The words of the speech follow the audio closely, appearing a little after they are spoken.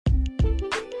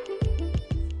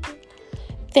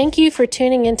Thank you for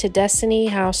tuning into Destiny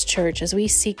House Church as we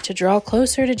seek to draw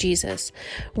closer to Jesus.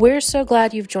 We're so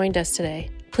glad you've joined us today.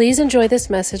 Please enjoy this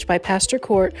message by Pastor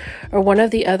Court or one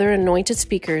of the other anointed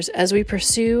speakers as we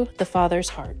pursue the Father's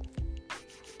heart.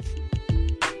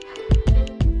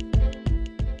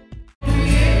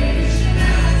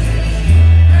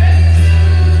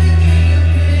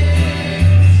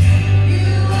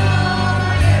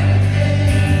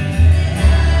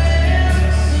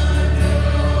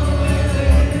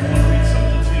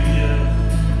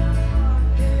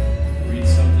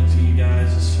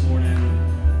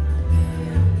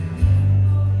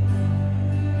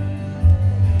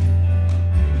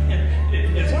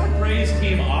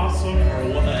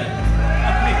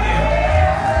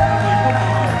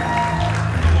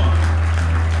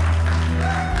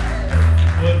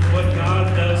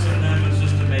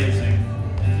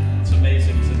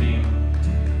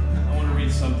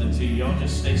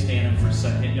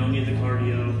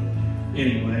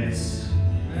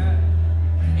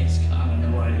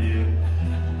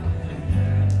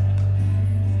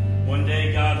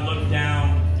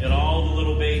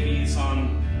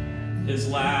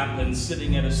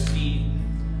 Sitting at his feet.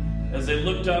 As they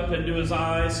looked up into his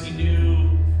eyes, he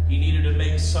knew he needed to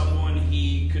make someone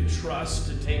he could trust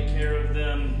to take care of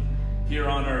them here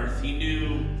on earth. He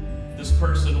knew this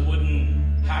person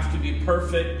wouldn't have to be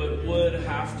perfect, but would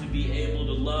have to be able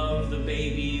to love the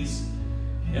babies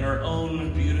in her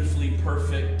own beautifully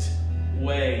perfect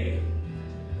way.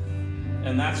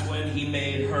 And that's when he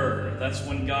made her. That's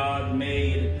when God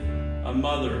made a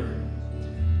mother.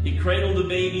 He cradled the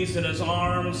babies in his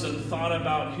arms and thought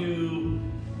about who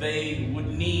they would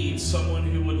need, someone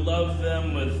who would love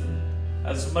them with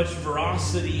as much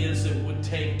veracity as it would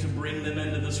take to bring them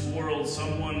into this world,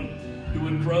 someone who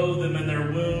would grow them in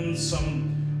their wombs,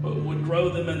 some would grow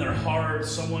them in their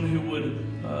hearts, someone who would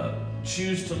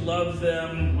choose to love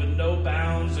them with no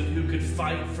bounds and who could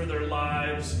fight for their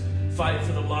lives, fight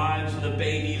for the lives of the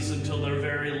babies until their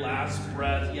very last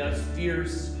breath. Yes,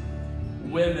 fierce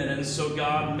women. And so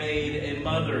God made a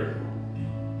mother,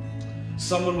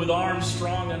 someone with arms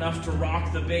strong enough to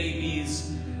rock the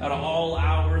babies at all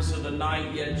hours of the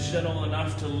night, yet gentle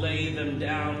enough to lay them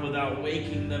down without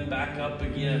waking them back up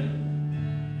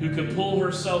again, who could pull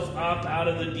herself up out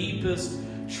of the deepest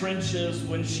trenches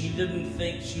when she didn't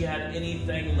think she had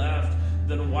anything left,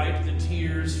 then wipe the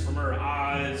tears from her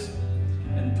eyes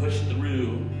and push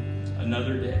through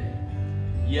another day.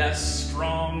 Yes,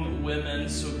 strong women,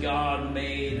 so God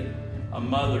made a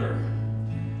mother.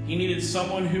 He needed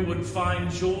someone who would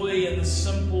find joy in the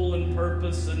simple and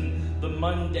purpose and the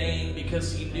mundane,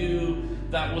 because he knew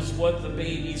that was what the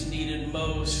babies needed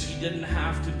most. He didn't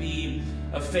have to be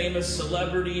a famous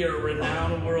celebrity or a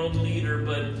renowned world leader,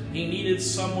 but he needed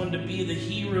someone to be the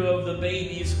hero of the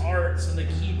babies' hearts and the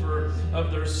keeper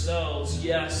of their selves.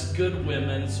 Yes, good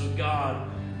women, so God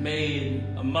made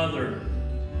a mother.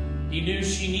 He knew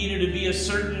she needed to be a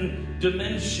certain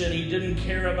dimension. He didn't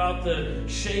care about the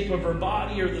shape of her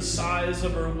body or the size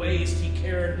of her waist. He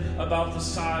cared about the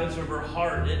size of her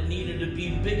heart. It needed to be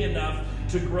big enough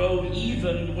to grow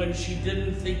even when she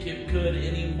didn't think it could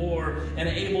anymore, and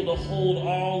able to hold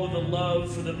all of the love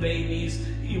for the babies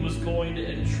he was going to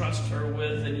entrust her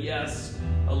with. And yes,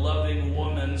 a loving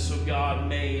woman, so God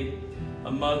made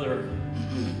a mother.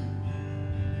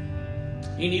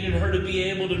 He needed her to be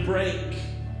able to break,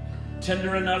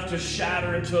 tender enough to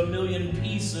shatter into a million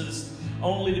pieces,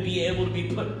 only to be able to be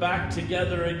put back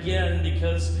together again,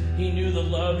 because he knew the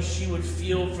love she would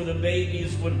feel for the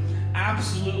babies would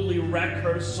absolutely wreck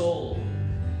her soul.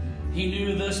 He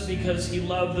knew this because he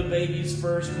loved the babies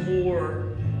first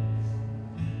more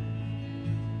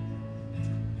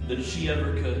than she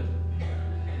ever could.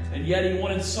 And yet he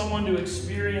wanted someone to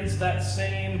experience that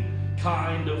same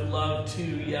kind of love too.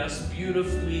 Yes,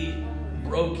 beautifully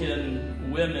broken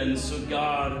women, so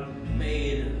God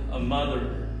made a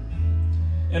mother.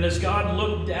 And as God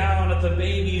looked down at the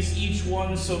babies, each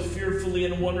one so fearfully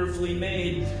and wonderfully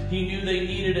made, he knew they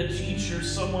needed a teacher,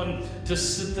 someone to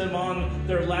sit them on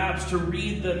their laps, to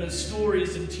read them his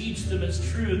stories and teach them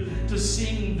his truth, to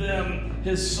sing them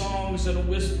his songs and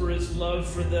whisper his love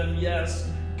for them. Yes,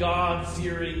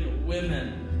 God-fearing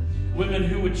women. Women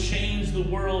who would change the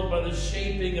world by the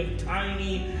shaping of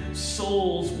tiny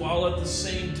souls, while at the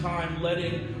same time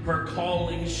letting her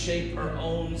calling shape her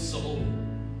own soul.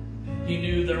 He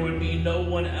knew there would be no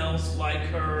one else like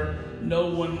her, no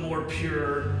one more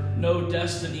pure, no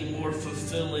destiny more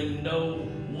fulfilling, no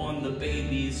one the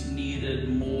babies needed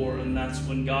more. And that's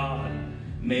when God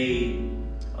made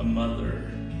a mother.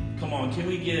 Come on, can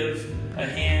we give a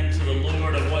hand to the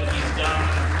Lord of what he's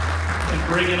done in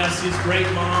bringing us these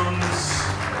great moms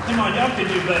Come on, y'all can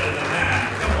do better than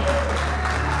that. Come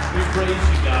on. We praise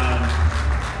you, God.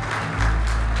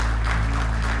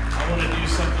 I want to do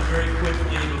something very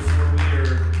quickly before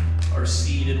we are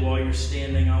seated. While you're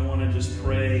standing, I want to just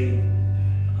pray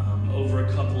over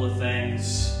a couple of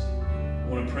things. I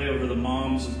want to pray over the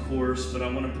moms, of course, but I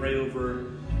want to pray over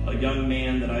a young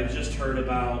man that I just heard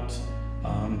about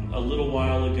a little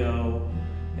while ago.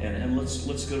 And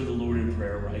let's go to the Lord in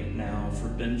prayer right now for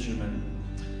Benjamin.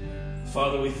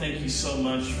 Father, we thank you so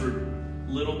much for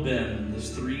little Ben, this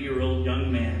 3-year-old young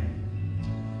man.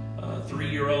 A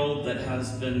 3-year-old that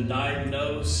has been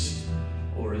diagnosed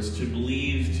or is to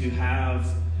believe to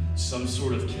have some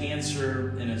sort of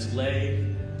cancer in his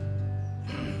leg.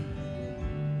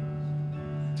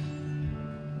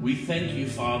 We thank you,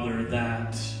 Father,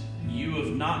 that you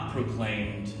have not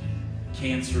proclaimed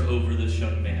cancer over this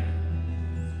young man.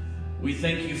 We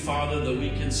thank you, Father, that we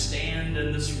can stand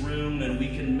in this room and we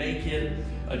can make it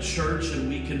a church and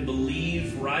we can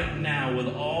believe right now with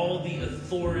all the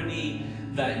authority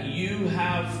that you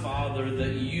have, Father,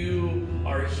 that you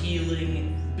are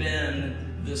healing Ben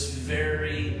this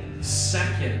very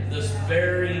second, this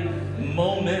very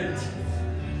moment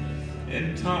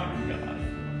in time, God.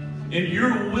 And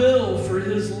your will for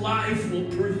his life will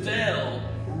prevail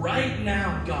right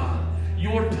now, God.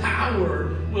 Your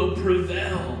power will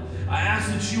prevail. I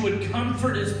ask that you would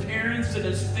comfort his parents and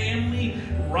his family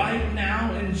right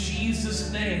now in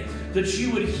Jesus' name. That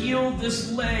you would heal this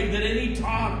leg, that any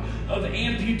talk of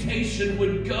amputation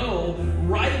would go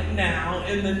right now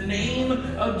in the name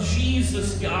of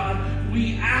Jesus, God.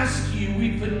 We ask you,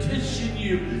 we petition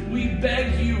you, we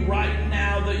beg you right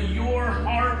now that your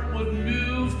heart would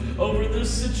move over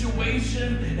this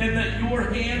situation and that your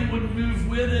hand would move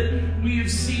with it. We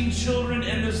have seen children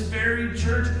in this very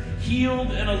church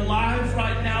healed and alive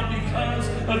right now because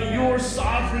of your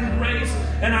sovereign grace.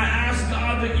 And I ask,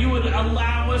 God, that you would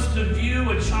allow us to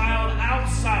view a child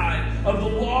outside of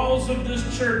the walls of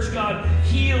this church, God,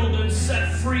 healed and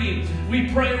set free.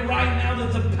 We pray right now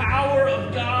that the power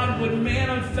of God would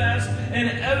manifest in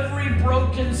every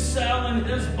broken cell in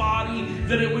his body,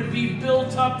 that it would be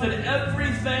built up, that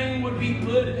everything would be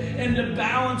put into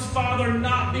balance, Father,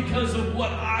 not because of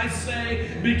what I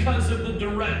say, because of the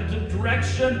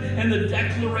direction and the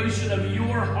declaration of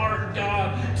your heart,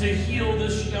 God, to heal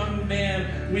this young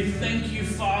man. We thank you,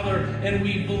 Father, and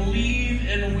we believe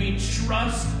and we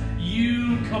trust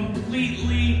you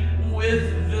completely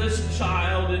with this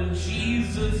child in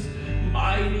Jesus'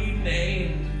 mighty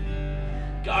name.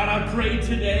 God, I pray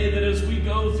today that as we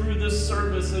go through this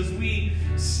service, as we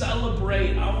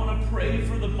celebrate, I want to pray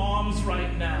for the moms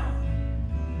right now.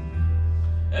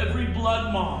 Every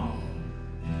blood mom,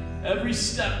 every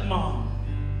stepmom,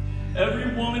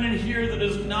 every woman in here that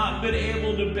has not been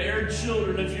able to bear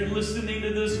children. If you're listening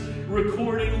to this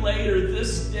recording later,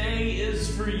 this day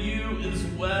is for you as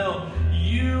well.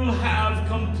 You have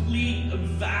complete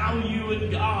value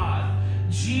in God.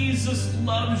 Jesus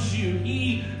loves you.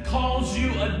 He calls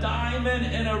you a diamond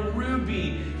and a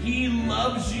ruby. He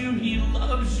loves you. He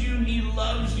loves you. He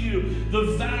loves you.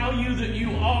 The value that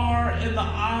you are in the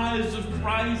eyes of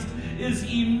Christ is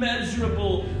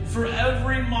immeasurable. For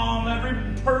every mom, every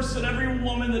person, every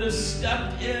woman that has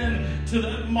stepped in to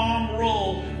that mom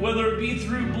role, whether it be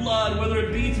through blood, whether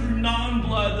it be through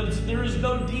non-blood, there is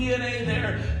no DNA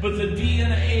there, but the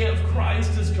DNA of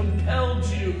Christ has compelled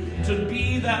you to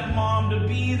be that mom, to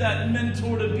be that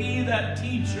mentor, to be that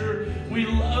teacher. We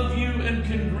love you and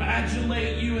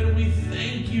congratulate you, and we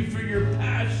thank you for your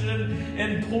passion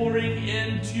and pouring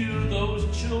into those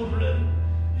children.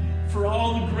 For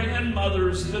all the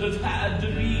grandmothers that have had to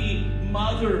be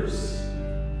mothers.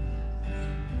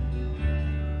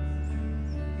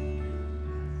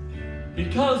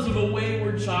 Because of a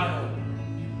wayward child.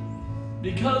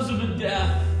 Because of a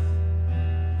death.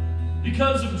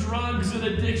 Because of drugs and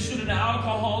addiction and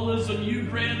alcoholism, you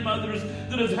grandmothers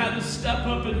that have had to step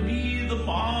up and be the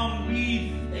mom,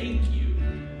 we thank you.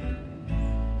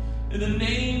 In the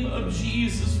name of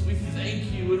Jesus, we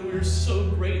thank you, and we're so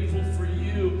grateful for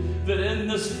you that in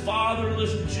this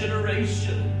fatherless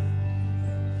generation,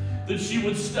 that she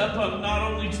would step up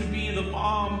not only to be the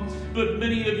mom, but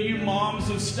many of you moms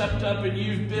have stepped up and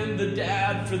you've been the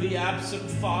dad for the absent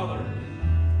father,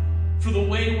 for the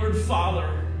wayward father,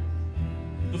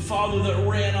 the father that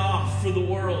ran off for the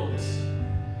world.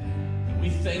 And we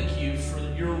thank you for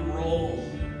your role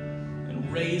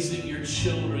raising your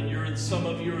children. Some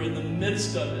of you are in the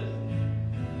midst of it,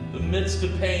 the midst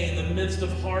of pain, the midst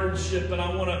of hardship, and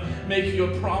I want to make you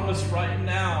a promise right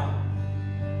now.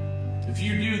 If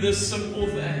you do this simple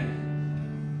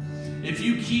thing, If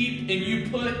you keep and you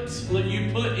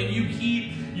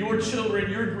keep your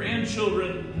children, your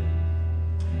grandchildren,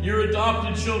 your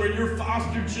adopted children, your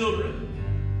foster children,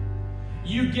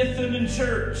 you get them in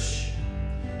church.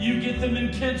 You get them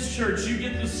in kids' church. You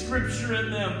get the scripture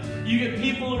in them. You get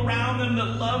people around them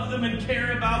that love them and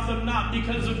care about them, not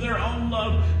because of their own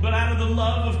love, but out of the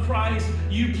love of Christ.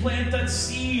 You plant that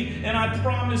seed, and I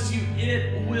promise you,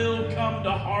 it will come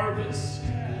to harvest.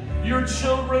 Your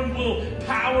children will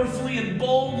powerfully and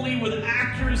boldly, with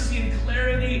accuracy and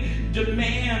clarity,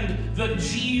 demand that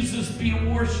Jesus be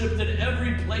worshiped at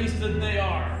every place that they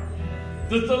are.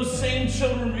 That those same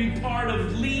children be part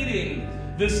of leading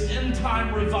this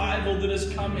end-time revival that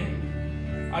is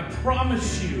coming. I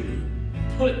promise you,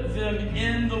 put them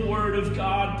in the Word of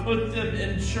God, put them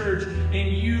in church,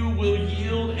 and you will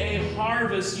yield a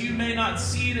harvest. You may not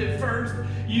see it at first.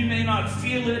 You may not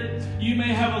feel it. You may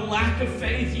have a lack of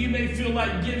faith. You may feel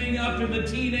like giving up in the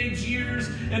teenage years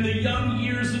and the young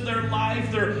years of their life,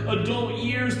 their adult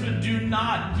years, but do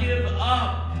not give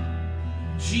up.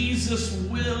 Jesus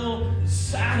will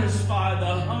satisfy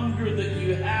the hunger that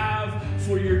you have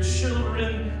for your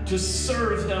children to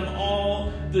serve Him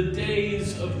all the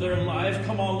days of their life.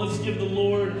 Come on, let's give the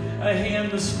Lord a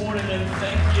hand this morning and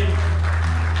thank Him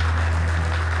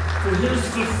for His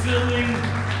fulfilling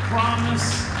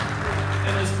promise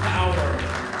and His power.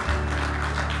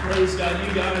 Praise God.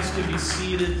 You guys can be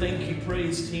seated. Thank you,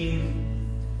 praise team.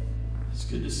 It's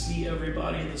good to see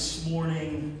everybody this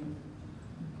morning.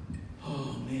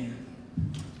 Oh, man.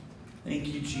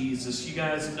 Thank you, Jesus. You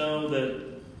guys know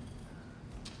that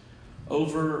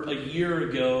over a year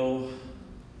ago,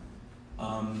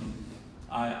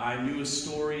 I knew a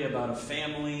story about a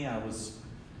family. I was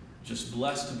just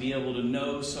blessed to be able to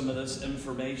know some of this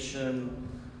information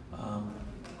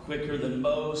quicker than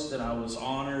most, and I was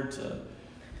honored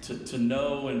to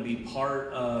know and be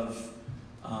part of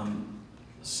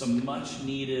some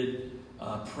much-needed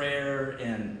prayer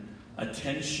and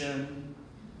attention.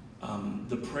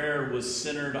 The prayer was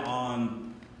centered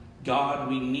on, God,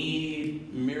 we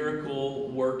need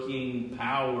miracle-working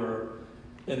power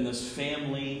in this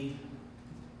family.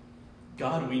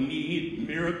 God, we need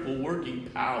miracle-working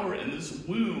power in this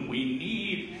womb. We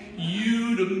need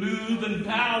you to move in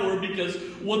power, because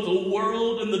what the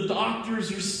world and the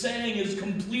doctors are saying is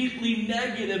completely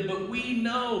negative, but we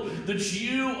know that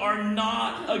you are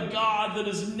not a God that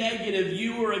is negative.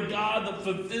 You are a God that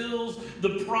fulfills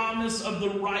the promise of the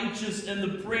righteous and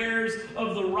the prayers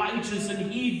of the righteous,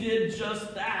 and He did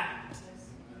just that.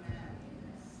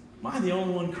 Am I the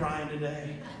only one crying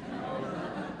today?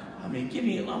 I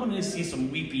mean, I want to see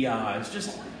some weepy eyes.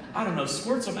 Just, I don't know,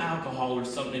 squirt some alcohol or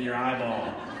something in your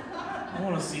eyeball. I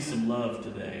want to see some love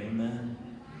today, amen?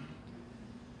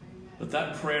 But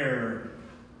that prayer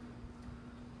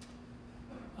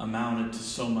amounted to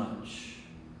so much.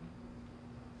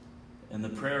 And the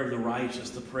prayer of the righteous,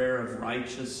 the prayer of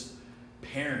righteous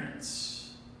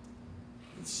parents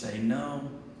would say, no,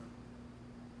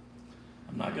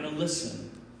 I'm not going to listen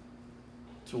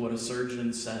to what a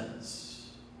surgeon says.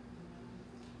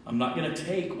 I'm not going to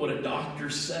take what a doctor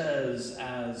says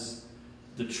as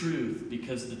the truth,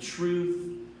 because the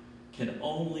truth can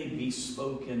only be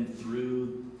spoken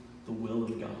through the will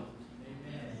of God.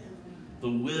 Amen. The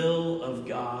will of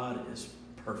God is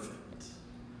perfect.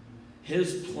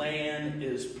 His plan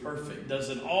is perfect. Does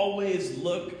it always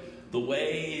look the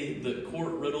way the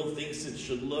court riddle thinks it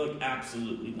should look?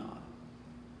 Absolutely not.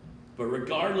 But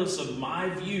regardless of my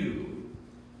view,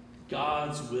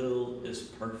 God's will is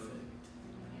perfect.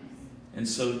 And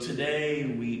so today,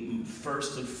 we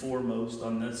first and foremost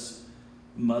on this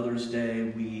Mother's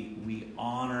Day, we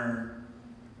honor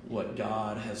what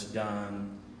God has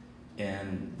done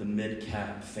in the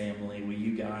Midcap family. Will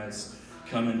you guys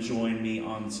come and join me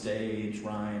on stage,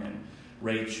 Ryan and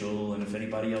Rachel, and if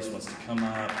anybody else wants to come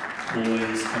up,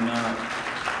 boys, come up.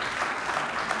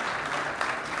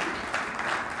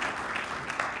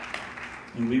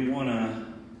 And we want to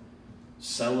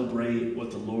celebrate what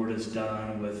the Lord has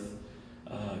done with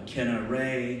Kenna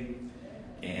Ray,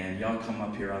 and y'all come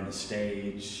up here on the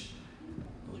stage.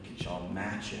 Look at y'all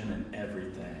matching and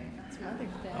everything. It's Mother's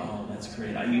Day. Oh, that's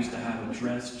great. I used to have a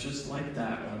dress just like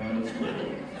that when I was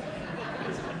little.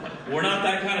 We're not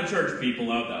that kind of church people.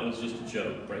 That was just a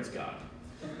joke. Praise God.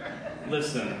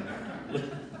 Listen,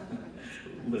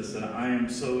 I am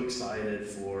so excited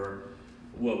for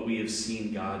what we have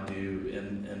seen God do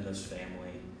in this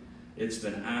family. It's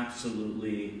been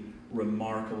absolutely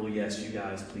remarkable. Yes, you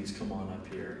guys, please come on up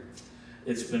here.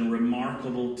 It's been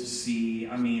remarkable to see.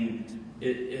 I mean,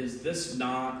 is this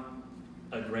not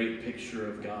a great picture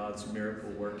of God's miracle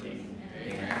working?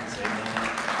 Amen.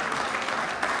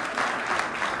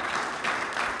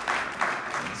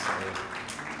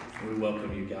 We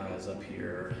welcome you guys up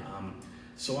here.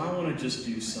 So I want to just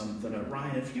do something.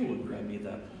 Ryan, if you would grab me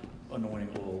that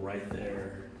anointing oil right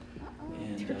there.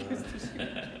 And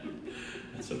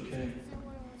that's okay.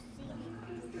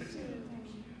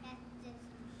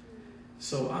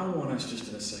 So I want us just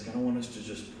in a second, I want us to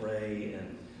just pray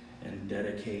and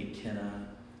dedicate Kenna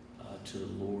to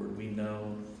the Lord. We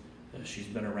know she's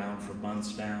been around for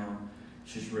months now.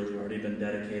 She's really already been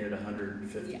dedicated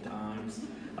 150 times,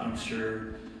 I'm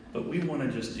sure. But we want to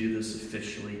just do this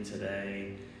officially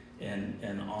today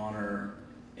and honor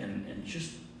and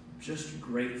just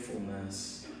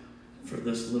gratefulness for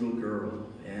this little girl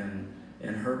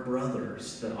and her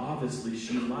brothers that obviously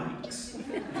she likes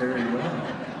very well.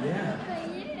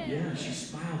 Yeah, she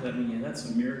smiled at me, and that's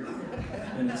a miracle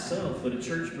in itself that a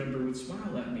church member would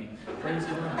smile at me. Praise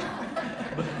God.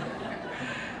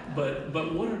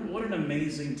 But what an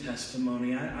amazing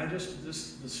testimony. The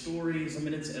stories, I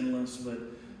mean, it's endless, but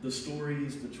the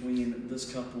stories between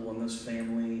this couple and this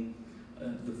family,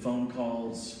 the phone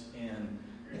calls, and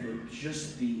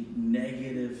just the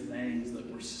negative things that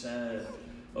were said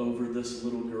over this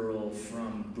little girl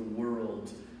from the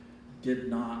world did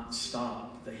not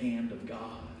stop the hand of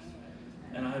God.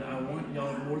 And I want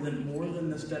y'all, more than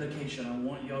this dedication, I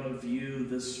want y'all to view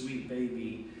this sweet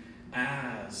baby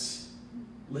as,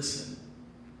 listen,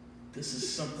 this is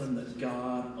something that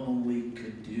God only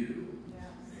could do.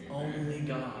 Only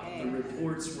God. The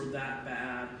reports were that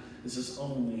bad. This is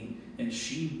only, and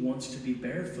she wants to be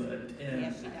barefoot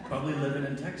and probably living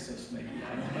in Texas, maybe.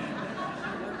 I don't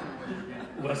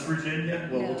know. West Virginia?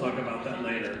 Well, we'll talk about that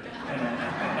later.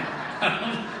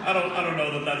 I don't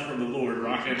know that that's from the Lord,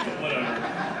 Rocket, but whatever.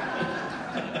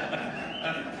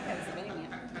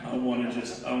 I want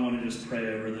to just pray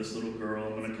over this little girl.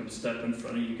 I'm going to come step in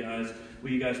front of you guys. Will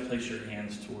you guys place your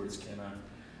hands towards Kenna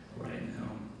right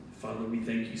now? Father, we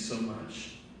thank you so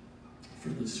much for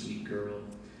this sweet girl.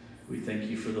 We thank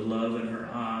you for the love in her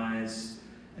eyes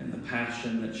and the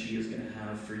passion that she is going to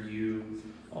have for you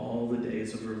all the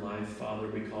days of her life. Father,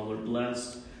 we call her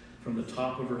blessed from the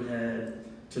top of her head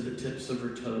to the tips of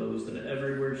her toes, that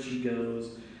everywhere she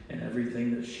goes and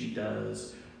everything that she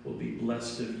does will be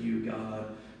blessed of you,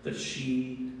 God, that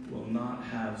she will not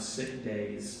have sick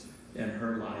days in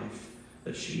her life,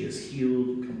 that she is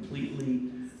healed completely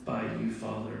by you,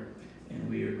 Father, and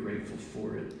we are grateful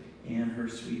for it. And her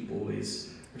sweet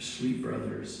boys, her sweet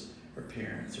brothers, her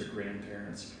parents, her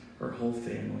grandparents, her whole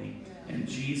family. In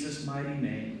Jesus' mighty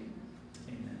name,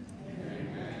 amen.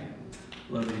 Amen.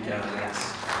 Love you guys.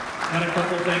 Got a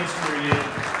couple things for you.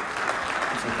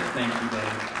 Okay, thank you,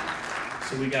 buddy.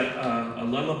 So we got a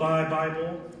lullaby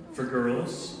Bible for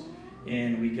girls,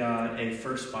 and we got a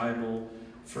first Bible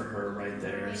for her right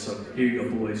there. So here you go,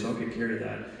 boys. I'll get care of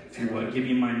that. If you want, give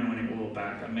me my anointing oil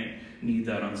back. I may need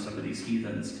that on some of these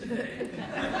heathens today.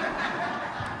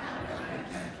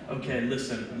 Okay,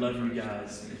 listen. Love you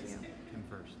guys. Him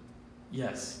first.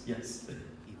 Yes.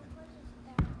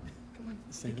 Come on,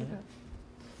 Sing it.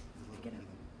 Pick it up.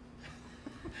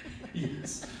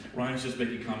 Yes. Ryan's just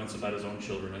making comments about his own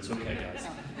children. It's okay, guys.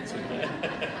 It's okay.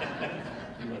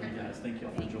 We love you guys. Thank you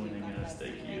all for joining us.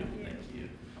 Thank you. Thank you.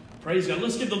 Praise God.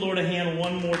 Let's give the Lord a hand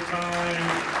one more time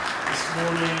this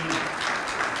morning.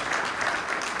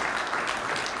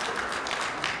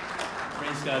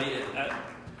 Praise God.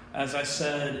 As I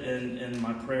said in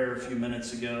my prayer a few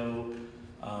minutes ago,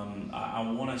 I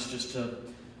want us just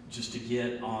to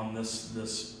get on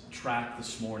this track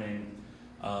this morning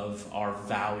of our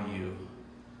value.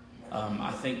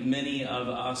 I think many of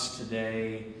us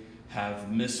today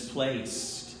have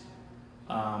misplaced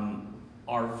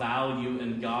our value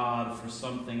in God for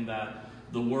something that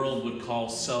the world would call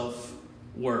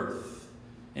self-worth.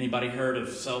 Anybody heard of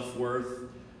self-worth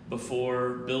before?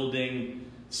 Building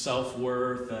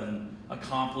self-worth and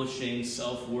accomplishing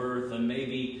self-worth and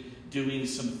maybe doing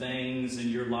some things in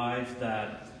your life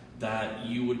that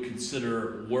you would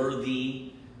consider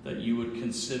worthy, that you would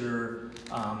consider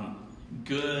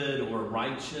good or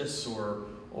righteous or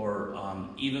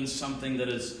even something that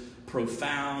is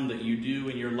profound that you do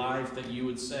in your life that you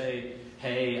would say,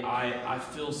 hey, I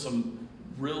feel some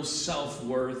real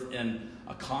self-worth in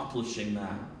accomplishing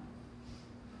that.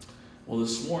 Well,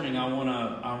 this morning I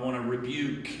want to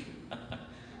rebuke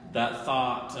that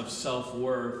thought of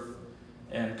self-worth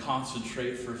and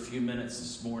concentrate for a few minutes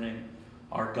this morning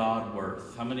our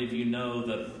God-worth. How many of you know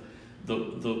that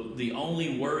the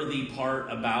only worthy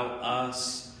part about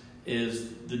us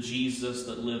is the Jesus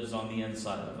that lives on the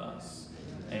inside of us?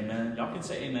 Amen. Y'all can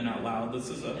say amen out loud. This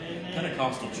is a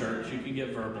Pentecostal church. You can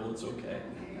get verbal. It's okay.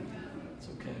 It's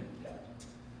okay.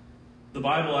 The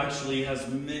Bible actually has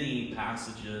many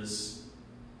passages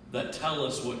that tell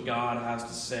us what God has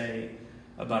to say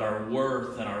about our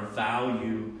worth and our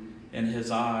value in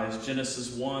His eyes.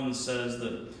 Genesis 1 says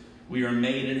that we are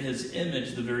made in His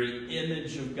image, the very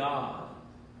image of God.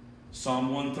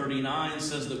 Psalm 139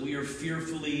 says that we are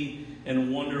fearfully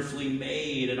and wonderfully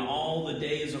made, and all the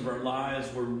days of our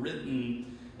lives were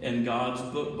written in God's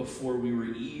book before we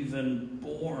were even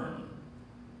born,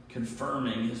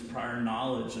 confirming His prior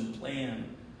knowledge and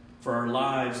plan for our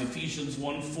lives. Ephesians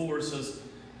 1:4 says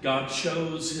God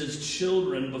chose His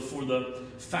children before the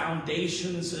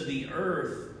foundations of the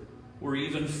earth were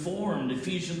even formed.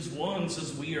 Ephesians 1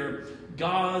 says we are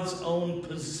God's own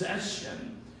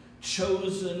possession,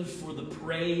 chosen for the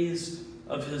praise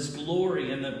of His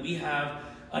glory, and that we have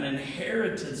an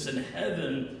inheritance in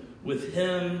heaven with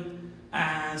Him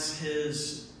as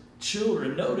His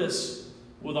children. Notice,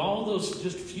 with all those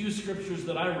just few scriptures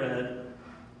that I read,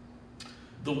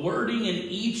 the wording in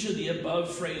each of the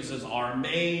above phrases are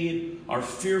made, are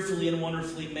fearfully and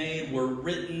wonderfully made, were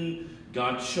written.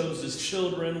 God chose His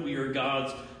children. We are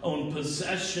God's own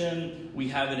possession. We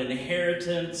have an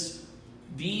inheritance.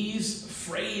 These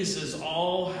phrases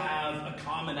all have a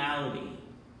commonality.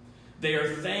 They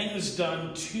are things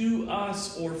done to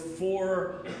us or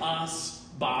for us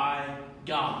by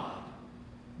God.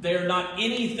 They are not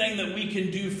anything that we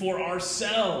can do for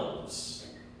ourselves.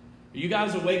 Are you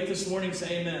guys awake this morning?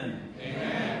 Say amen.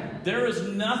 Amen. There is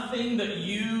nothing that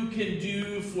you can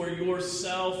do for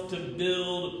yourself to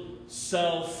build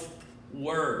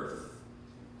self-worth.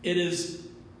 It is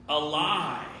a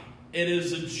lie. It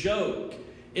is a joke.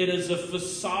 It is a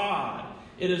facade.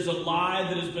 It is a lie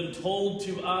that has been told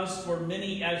to us for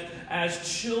many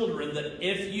as children, that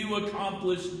if you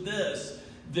accomplish this,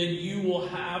 then you will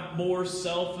have more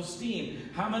self-esteem.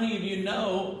 How many of you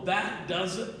know that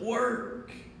doesn't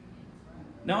work?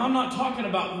 Now, I'm not talking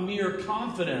about mere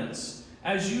confidence.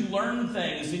 As you learn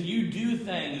things and you do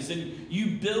things and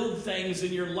you build things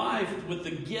in your life with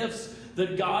the gifts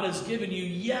that God has given you,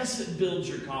 yes, it builds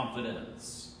your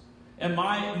confidence. Am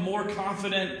I more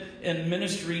confident in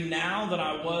ministry now than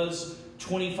I was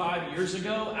 25 years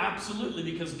ago? Absolutely,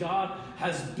 because God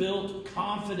has built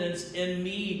confidence in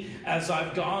me as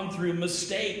I've gone through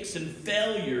mistakes and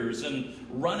failures and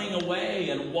running away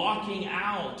and walking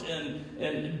out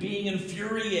and being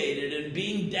infuriated and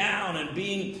being down and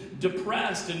being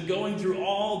depressed and going through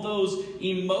all those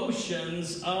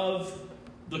emotions of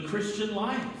the Christian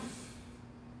life.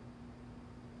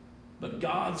 But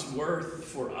God's worth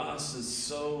for us is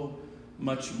so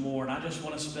much more. And I just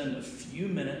want to spend a few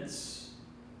minutes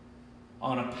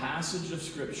on a passage of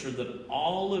Scripture that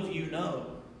all of you know,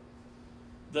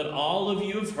 that all of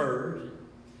you have heard.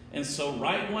 And so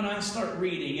right when I start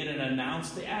reading it and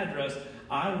announce the address,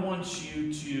 I want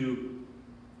you to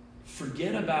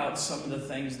forget about some of the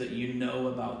things that you know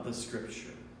about the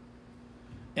Scripture.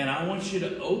 And I want you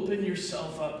to open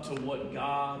yourself up to what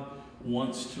God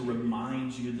wants to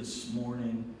remind you this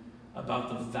morning about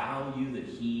the value that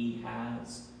He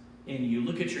has in you.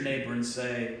 Look at your neighbor and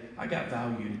say, I got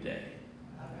value today.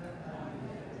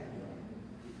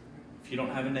 If you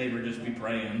don't have a neighbor, just be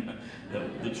praying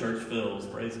that the church fills.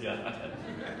 Praise God.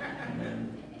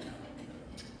 Amen.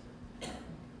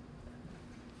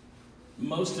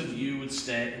 Most of you would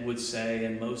say,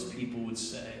 and most people would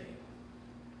say,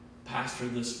 Pastor,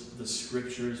 the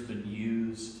Scripture has been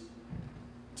used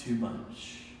too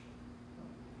much.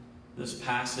 This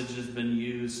passage has been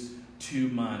used too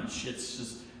much.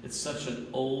 It's such an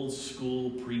old school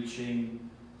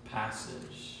preaching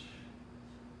passage.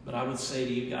 But I would say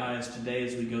to you guys today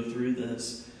as we go through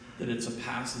this, that it's a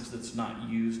passage that's not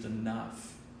used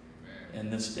enough in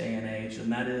this day and age.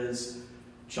 And that is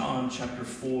John chapter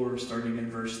 4, starting in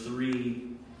verse 3.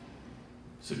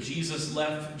 So Jesus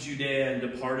left Judea and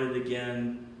departed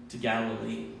again to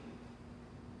Galilee.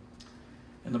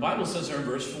 And the Bible says there in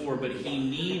verse 4, but he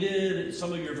needed,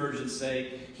 some of your versions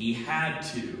say, he had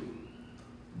to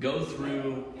go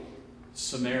through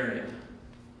Samaria.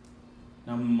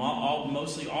 Now,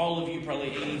 mostly all of you,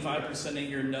 probably 85% of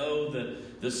you know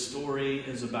that this story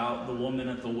is about the woman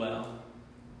at the well.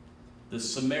 The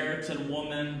Samaritan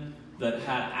woman that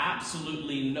had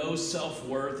absolutely no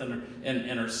self-worth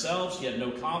in herself. She had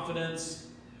no confidence.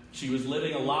 She was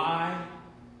living a lie.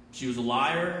 She was a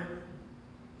liar.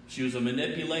 She was a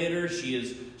manipulator.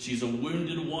 She's a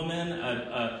wounded woman,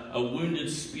 a wounded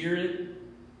spirit.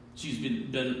 She's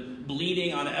been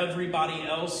bleeding on everybody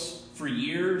else for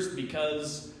years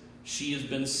because she has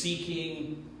been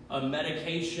seeking a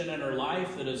medication in her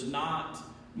life that has not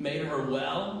made her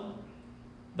well.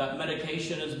 That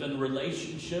medication has been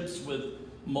relationships with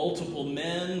multiple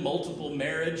men, multiple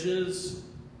marriages.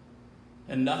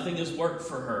 and nothing has worked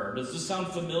for her. Does this sound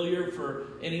familiar for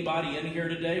anybody in here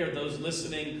today or those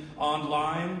listening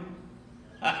online?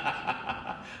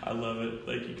 I love it.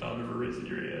 Thank you, Connor, for raising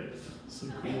your hand. So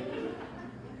cool.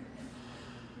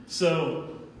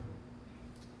 So,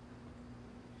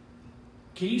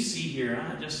 can you see here?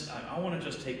 I want to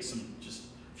just take some,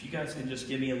 if you guys can just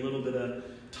give me a little bit of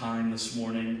time this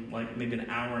morning, like maybe an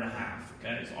hour and a half,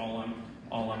 okay? Is all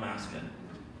I'm asking.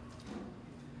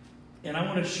 And I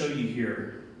want to show you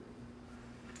here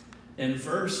in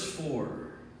verse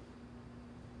 4.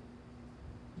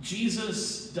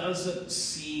 Jesus doesn't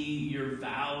see your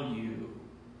value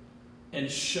and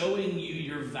showing you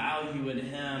your value in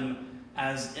him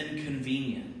as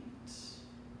inconvenient.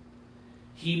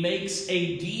 He makes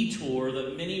a detour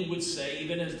that many would say,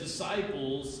 even his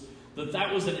disciples,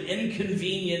 that was an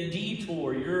inconvenient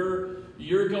detour.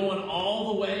 You're going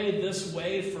all the way this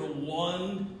way for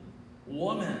one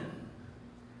woman.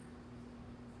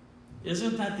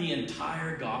 Isn't that the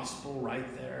entire gospel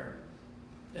right there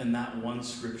in that one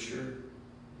scripture?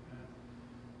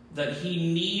 That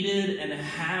he needed and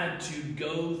had to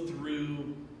go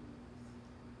through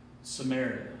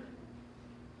Samaria.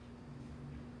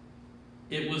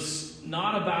 It was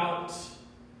not about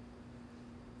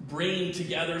bringing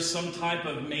together some type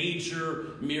of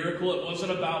major miracle. It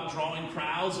wasn't about drawing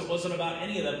crowds. It wasn't about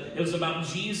any of that. It was about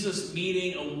Jesus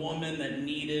meeting a woman that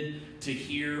needed to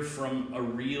hear from a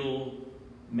real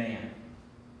man.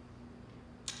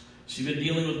 She'd been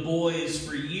dealing with boys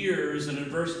for years, and in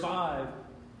verse 5,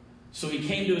 so he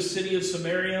came to a city of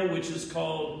Samaria, which is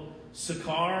called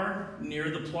Sychar,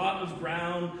 near the plot of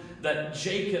ground that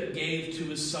Jacob gave to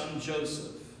his son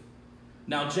Joseph.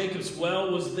 Now Jacob's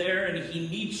well was there, and he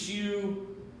meets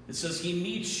you. It says he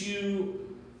meets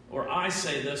you, or I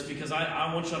say this because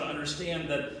I want you to understand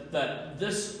that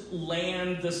this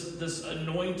land, this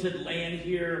anointed land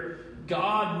here,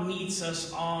 God meets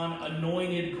us on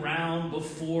anointed ground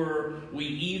before we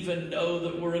even know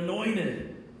that we're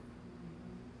anointed.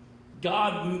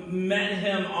 God met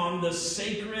him on the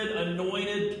sacred,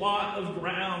 anointed plot of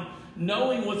ground,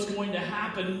 knowing what's going to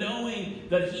happen, knowing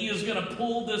that he is going to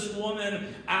pull this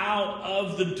woman out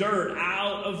of the dirt,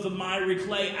 out of the miry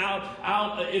clay,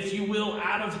 out, if you will,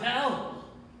 out of hell.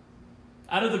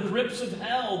 Out of the grips of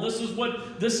hell. This is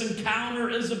what this encounter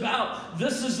is about.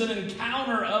 This is an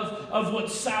encounter of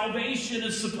what salvation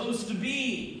is supposed to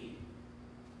be.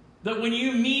 That when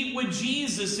you meet with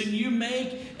Jesus and you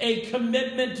make a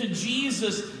commitment to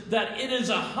Jesus, that it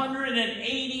is a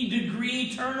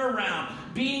 180-degree turnaround.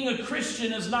 Being a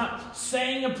Christian is not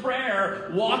saying a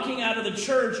prayer, walking out of the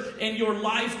church, and your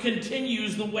life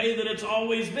continues the way that it's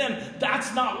always been.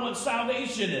 That's not what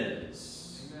salvation is.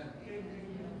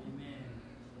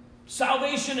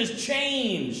 Salvation is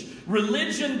change.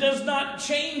 Religion does not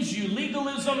change you.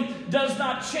 Legalism does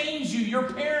not change you. Your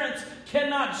parents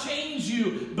cannot change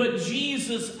you. But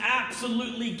Jesus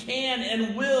absolutely can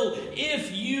and will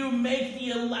if you make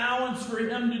the allowance for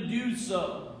him to do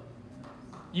so.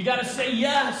 You got to say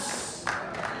yes.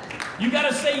 You got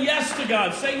to say yes to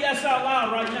God. Say yes out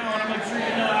loud right now, and I'll make sure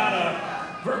you know how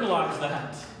to verbalize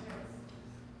that.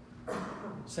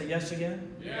 Say yes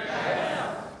again?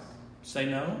 Yes. Say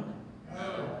no?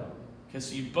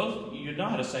 Because you know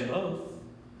how to say both.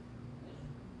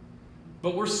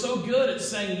 But we're so good at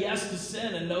saying yes to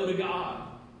sin and no to God.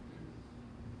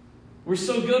 We're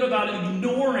so good about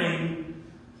ignoring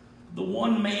the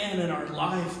one man in our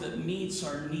life that meets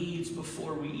our needs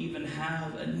before we even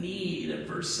have a need. In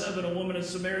verse 7, a woman in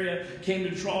Samaria came to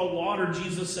draw water.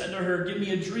 Jesus said to her, "Give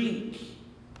me a drink."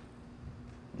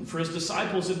 And for his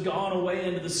disciples had gone away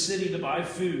into the city to buy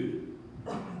food.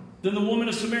 Then the woman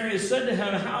of Samaria said to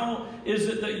him, "How is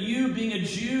it that you, being a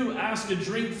Jew, ask a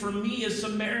drink from me, a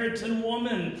Samaritan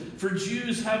woman? For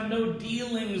Jews have no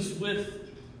dealings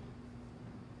with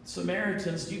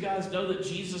Samaritans." Do you guys know that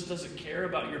Jesus doesn't care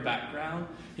about your background?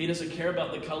 He doesn't care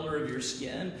about the color of your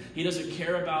skin. He doesn't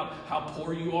care about how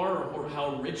poor you are or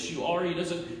how rich you are. He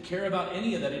doesn't care about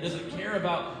any of that. He doesn't care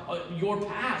about your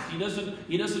past. He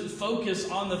doesn't focus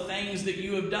on the things that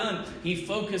you have done. He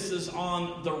focuses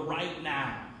on the right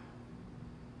now.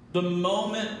 The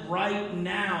moment right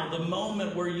now, the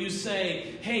moment where you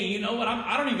say, "Hey, you know what?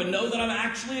 I don't even know that I'm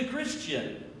actually a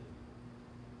Christian.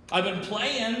 I've been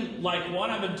playing like one.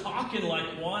 I've been talking like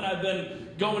one. I've been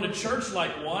going to church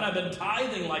like one. I've been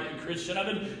tithing like a Christian. I've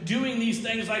been doing these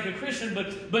things like a Christian.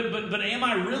 But am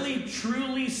I really,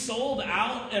 truly sold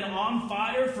out and on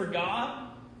fire for God?"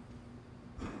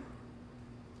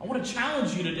 I want to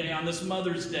challenge you today on this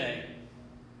Mother's Day.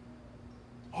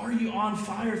 Are you on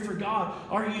fire for God?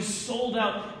 Are you sold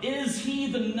out? Is he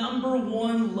the number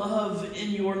one love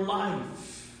in your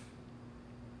life?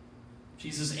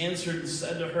 Jesus answered and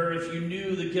said to her, if you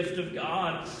knew the gift of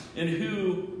God and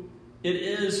who it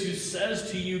is who says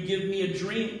to you, give me a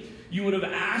drink, you would have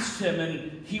asked him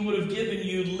and he would have given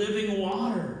you living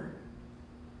water.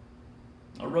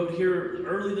 I wrote here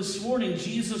early this morning,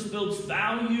 Jesus builds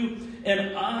value in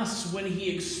us when he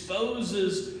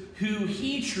exposes who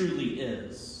he truly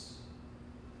is.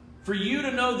 For you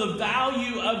to know the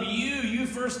value of you, you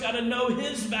first got to know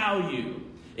his value.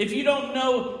 If you don't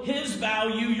know his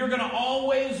value, you're going to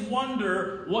always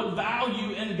wonder what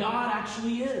value in God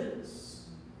actually is.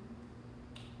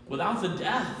 Without the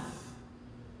death,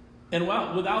 and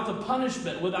without the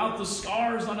punishment, without the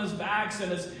scars on his backs and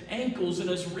his ankles and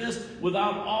his wrists,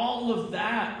 without all of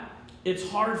that, it's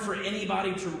hard for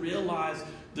anybody to realize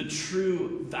the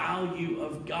true value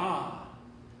of God.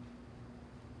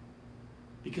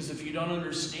 Because if you don't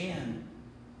understand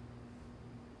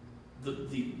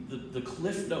the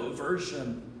Cliff Note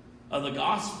version of the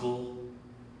gospel,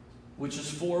 which is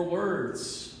 4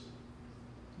 words,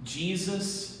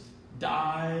 Jesus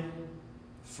died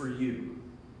for you.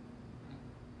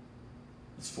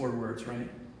 It's 4 words, right?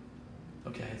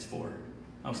 Okay, it's 4.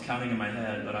 I was counting in my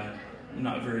head, but I'm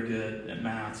not very good at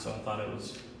math, so I thought it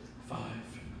was 5.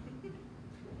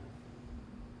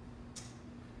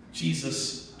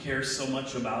 Jesus cares so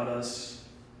much about us.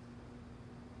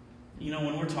 You know,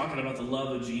 when we're talking about the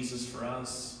love of Jesus for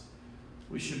us,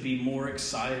 we should be more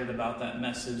excited about that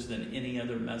message than any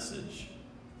other message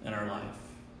in our life.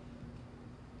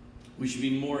 We should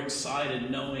be more excited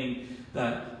knowing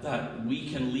that we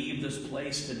can leave this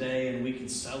place today and we can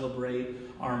celebrate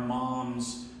our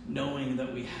moms, knowing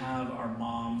that we have our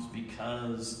moms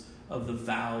because of the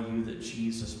value that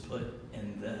Jesus put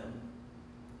in them.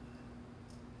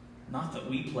 Not that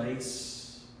we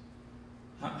place.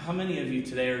 How many of you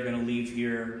today are going to leave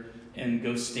here and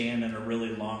go stand in a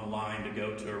really long line to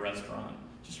go to a restaurant?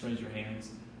 Just raise your hands.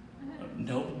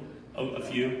 Nope. Oh, a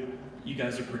few. You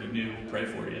guys are pretty new. We'll pray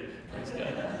for you. Praise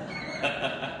God.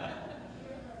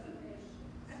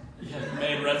 Yeah,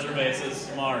 made reservations.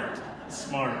 Smart.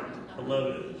 Smart. I love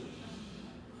it.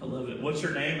 I love it. What's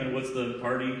your name and what's the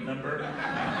party number?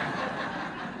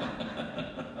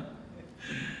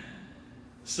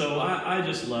 So I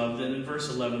just loved it. In verse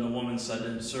 11, the woman said to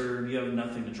him, Sir, you have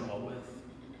nothing to draw with,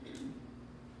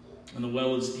 and the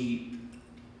well is deep.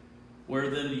 Where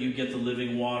then do you get the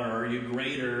living water? Are you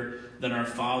greater than our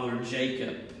father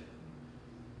Jacob,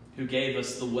 who gave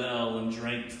us the well and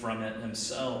drank from it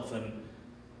himself, and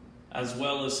as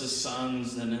well as his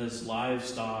sons and his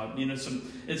livestock? You know,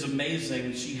 it's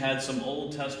amazing. She had some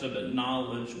Old Testament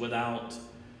knowledge without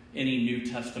any New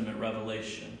Testament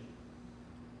revelation.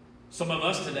 Some of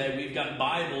us today, we've got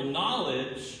Bible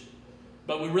knowledge,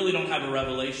 but we really don't have a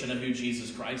revelation of who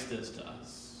Jesus Christ is to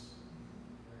us.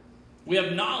 We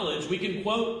have knowledge. We can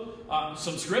quote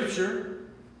some scripture.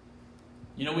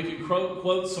 You know, we can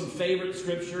quote some favorite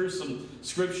scriptures, some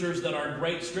scriptures that are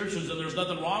great scriptures, and there's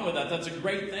nothing wrong with that. That's a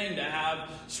great thing to have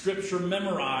scripture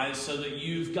memorized so that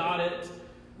you've got it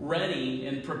ready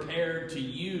and prepared to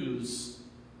use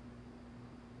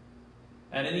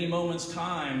at any moment's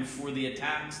time for the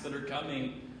attacks that are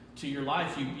coming to your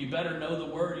life. You better know the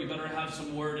word. You better have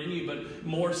some word in you. But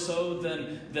more so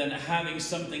than having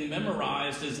something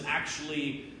memorized is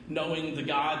actually knowing the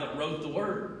guy that wrote the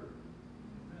word.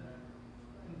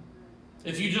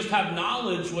 If you just have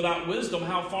knowledge without wisdom,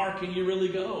 how far can you really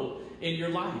go in your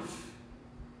life?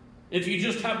 If you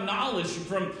just have knowledge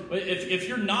if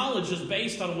your knowledge is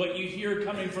based on what you hear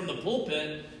coming from the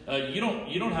pulpit, you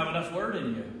don't have enough word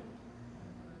in you.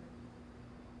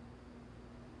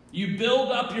 You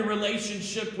build up your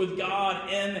relationship with God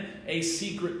in a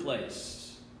secret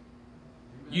place.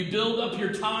 You build up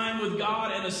your time with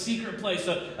God in a secret place.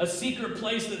 A secret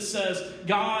place that says,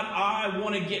 God, I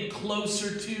want to get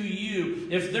closer to you.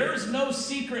 If there's no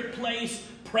secret place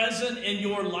present in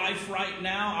your life right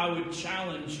now, I would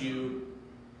challenge you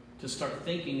to start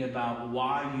thinking about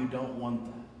why you don't want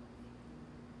that.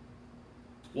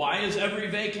 Why is every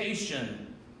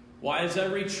vacation, why is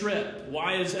every trip,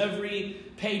 why is every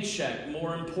paycheck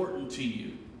more important to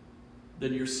you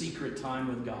than your secret time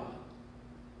with God?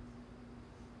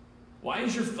 Why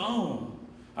is your phone?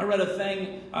 I read a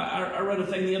thing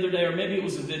the other day, or maybe it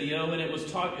was a video, and it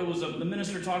was the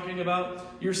minister talking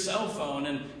about your cell phone,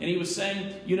 and he was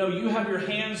saying, you know, you have your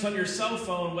hands on your cell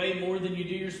phone way more than you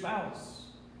do your spouse.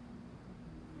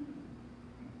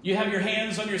 You have your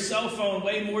hands on your cell phone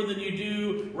way more than you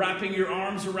do wrapping your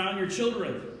arms around your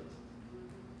children.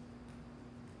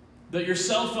 That your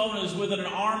cell phone is within an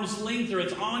arm's length or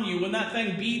it's on you. When that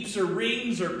thing beeps or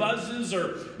rings or buzzes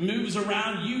or moves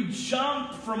around, you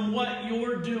jump from what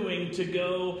you're doing to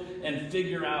go and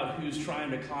figure out who's trying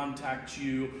to contact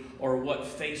you or what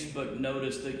Facebook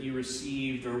notice that you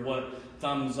received or what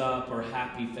thumbs up or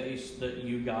happy face that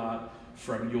you got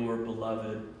from your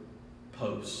beloved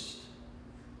post.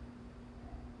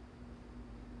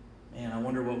 Man, I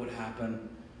wonder what would happen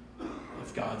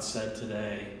if God said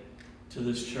today to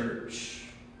this church,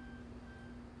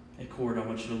 hey, Cord, I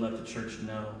want you to let the church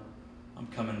know I'm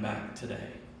coming back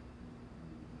today.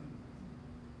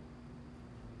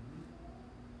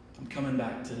 I'm coming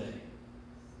back today.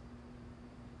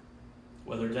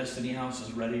 Whether Destiny House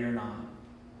is ready or not,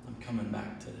 I'm coming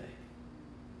back today.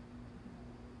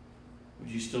 Would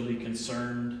you still be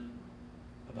concerned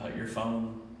about your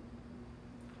phone?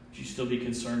 Would you still be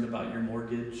concerned about your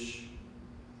mortgage?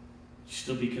 You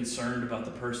still be concerned about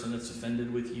the person that's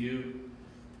offended with you,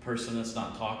 the person that's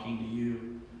not talking to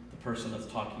you, the person that's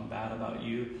talking bad about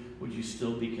you? Would you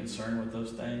still be concerned with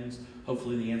those things?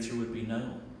 Hopefully the answer would be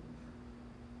no.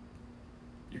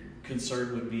 Your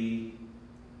concern would be,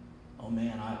 oh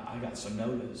man, I got some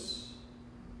notice.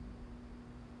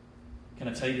 Can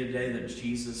I tell you today that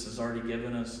Jesus has already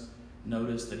given us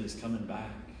notice that he's coming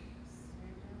back?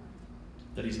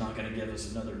 That he's not going to give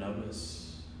us another notice.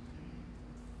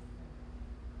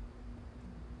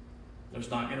 There's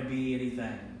not going to be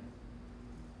anything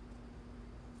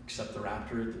except the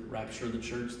rapture of the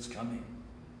church that's coming.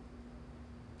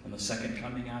 And the second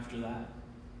coming after that,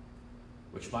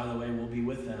 which, by the way, will be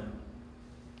with them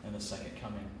in the second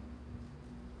coming.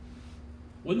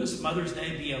 Wouldn't this Mother's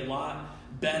Day be a lot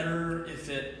better if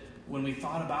when we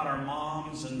thought about our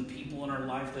moms and the people in our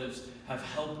life that have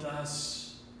helped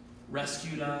us,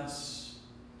 rescued us,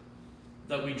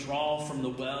 that we draw from the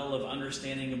well of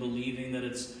understanding and believing that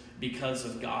it's because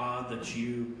of God that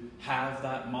you have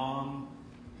that mom,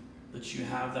 that you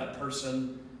have that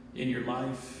person in your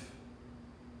life.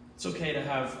 It's okay to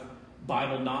have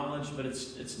Bible knowledge, but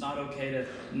it's not okay to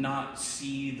not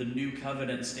see the new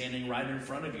covenant standing right in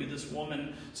front of you. This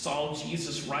woman saw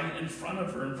Jesus right in front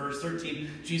of her. In verse 13,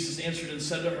 Jesus answered and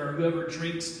said to her, whoever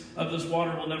drinks of this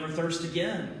water will never thirst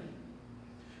again.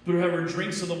 But whoever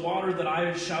drinks of the water that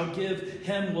I shall give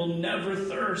him will never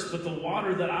thirst, but the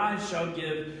water that I shall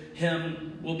give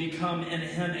him will become in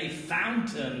him a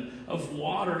fountain of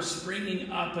water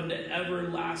springing up into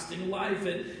everlasting life.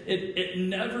 It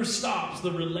never stops.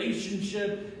 The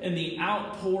relationship and the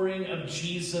outpouring of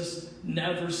Jesus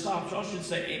never stops. Y'all should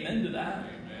say amen to that.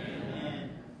 Amen.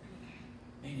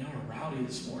 Man, y'all are rowdy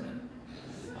this morning.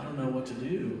 I don't know what to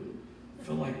do. I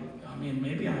feel like,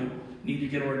 maybe I need to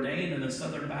get ordained in a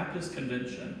Southern Baptist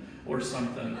convention or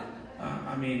something.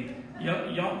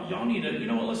 Y'all need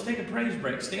to, let's take a praise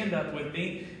break. Stand up with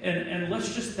me and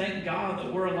let's just thank God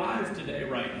that we're alive today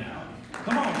right now.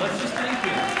 Come on, let's just thank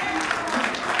you.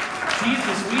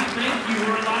 Jesus, we thank you.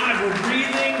 We're alive. We're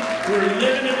breathing. We're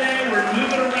living today. We're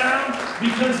moving around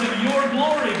because of your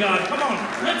glory, God. Come on,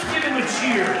 let's give him a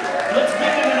cheer. Let's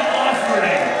give him an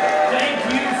offering. Thank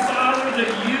you, Father, that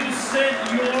you sent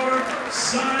your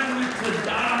Son to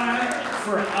die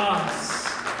for us.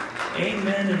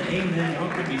 Amen and amen.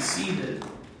 Y'all can be seated.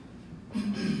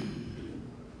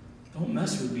 Don't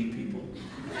mess with me, people.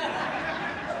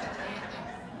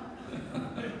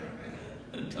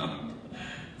 Don't.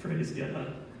 Praise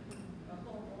God.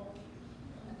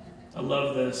 I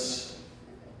love this.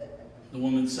 The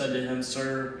woman said to him,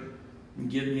 Sir,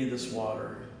 give me this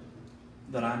water,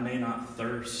 that I may not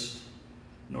thirst,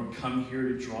 nor come here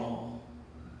to draw.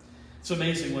 It's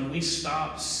amazing when we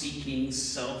stop seeking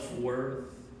self-worth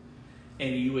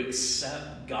and you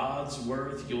accept God's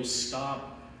worth, you'll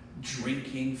stop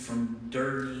drinking from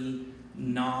dirty,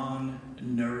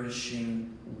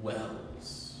 non-nourishing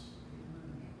wells.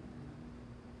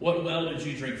 What well did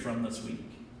you drink from this week?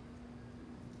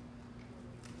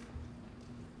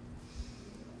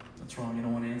 That's wrong. You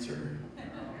don't want to answer?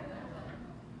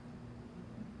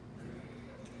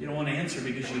 You don't want to answer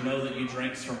because you know that you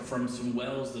drank from some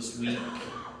wells this week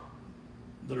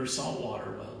that are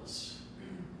saltwater wells.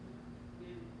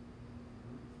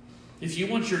 If you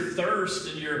want your thirst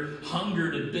and your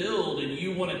hunger to build and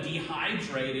you want to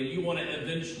dehydrate and you want to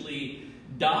eventually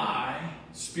die,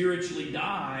 spiritually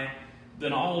die,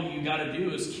 then all you got to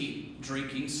do is keep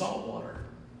drinking salt water.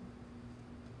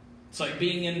 It's like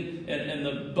being in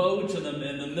the boat in the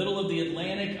middle of the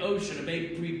Atlantic Ocean. It may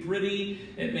be pretty,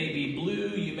 it may be blue,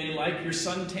 you may like your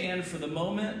suntan for the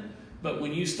moment, But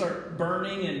when you start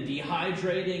burning and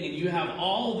dehydrating and you have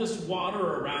all this water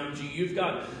around you, you've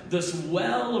got this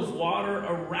well of water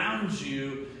around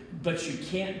you, but you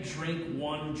can't drink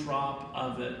one drop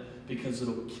of it because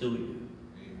it'll kill you.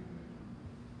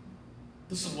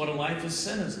 This is what a life of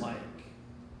sin is like.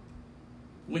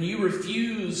 When you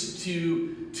refuse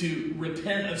to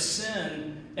repent of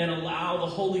sin and allow the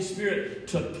Holy Spirit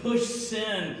to push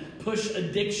sin, push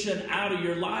addiction out of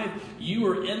your life, you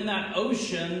are in that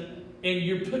ocean and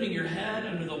you're putting your head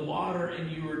under the water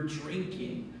and you are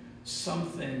drinking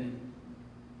something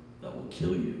that will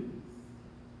kill you.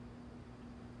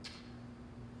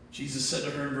 Jesus said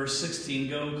to her in verse 16,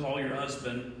 "Go, call your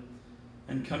husband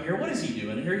and come here." What is he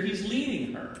doing here? He's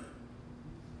leading her.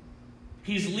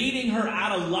 He's leading her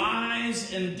out of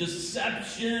lies and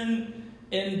deception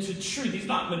into truth. He's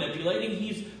not manipulating.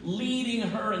 He's leading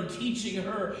her and teaching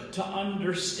her to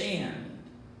understand.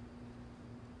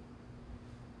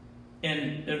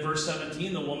 And in verse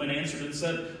 17, the woman answered and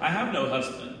said, "I have no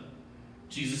husband."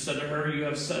 Jesus said to her, "You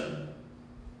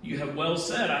have well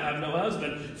said, I have no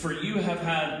husband, for you have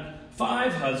had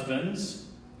 5 husbands,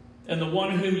 and the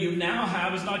one whom you now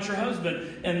have is not your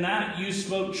husband, and that you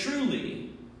spoke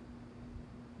truly."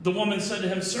 The woman said to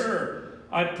him, "Sir,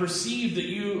 I perceive that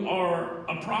you are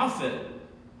a prophet.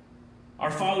 Our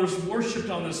fathers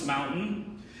worshipped on this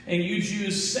mountain, and you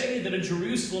Jews say that in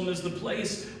Jerusalem is the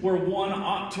place where one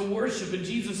ought to worship." And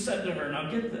Jesus said to her, now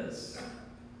get this,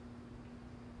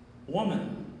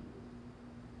 "Woman,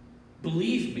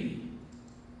 believe me,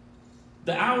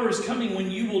 the hour is coming when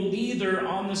you will neither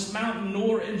on this mountain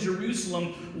nor in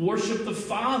Jerusalem worship the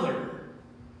Father.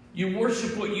 You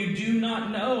worship what you do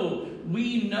not know.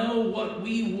 We know what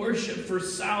we worship, for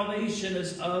salvation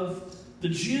is of the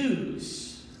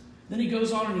Jews." Then he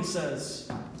goes on and he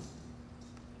says,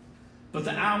 "But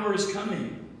the hour is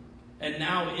coming, and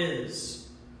now is,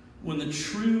 when the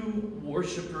true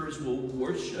worshipers will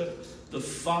worship the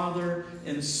Father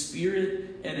in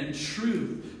spirit and in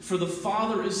truth. For the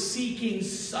Father is seeking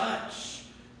such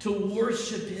to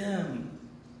worship him."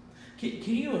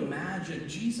 Can you imagine?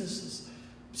 Jesus is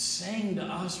saying to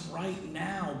us right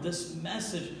now this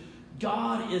message.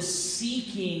 God is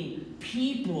seeking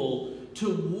people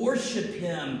to worship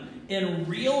him in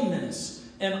realness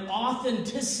and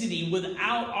authenticity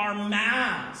without our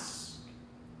mask.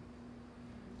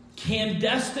 Can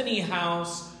Destiny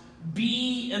House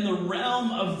be in the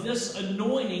realm of this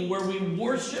anointing where we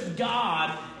worship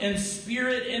God in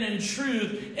spirit and in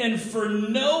truth, and for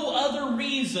no other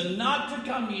reason, not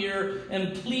to come here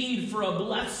and plead for a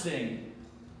blessing,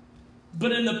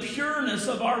 but in the pureness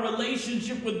of our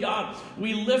relationship with God?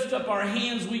 We lift up our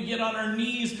hands, we get on our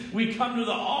knees, we come to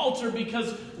the altar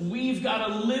because we've got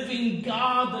a living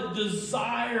God that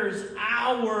desires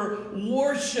our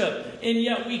worship. And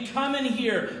yet we come in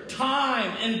here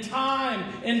time and time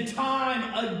and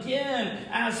time again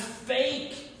as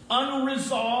fake,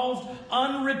 unresolved,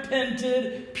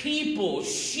 unrepented people,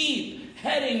 sheep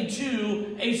heading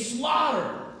to a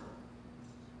slaughter.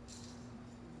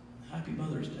 Happy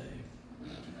Mother's Day.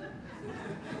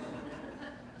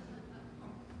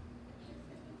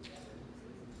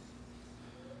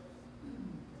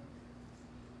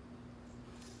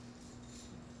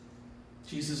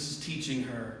 Jesus is teaching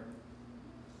her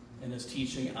and is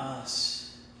teaching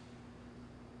us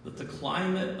that the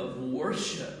climate of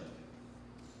worship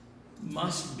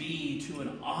must be to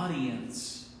an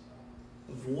audience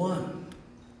of one.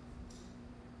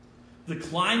 The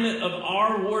climate of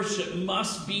our worship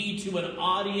must be to an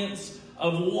audience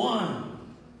of one.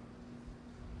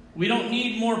 We don't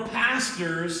need more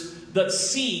pastors that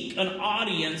seek an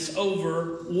audience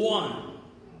over one.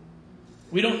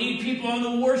 We don't need people on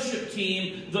the worship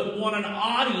team that want an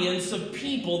audience of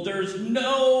people. There's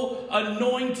no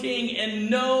anointing and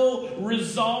no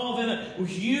resolve in it.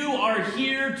 You are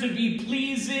here to be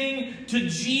pleasing to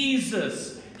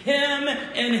Jesus. Him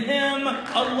and Him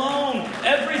alone.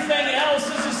 Everything else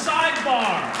is a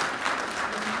sidebar.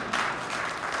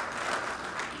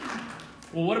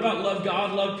 Well, what about love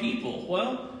God, love people?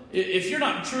 Well, if you're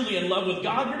not truly in love with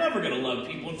God, you're never going to love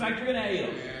people. In fact, you're going to hate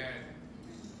them.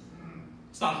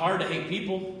 It's not hard to hate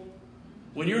people.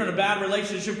 When you're in a bad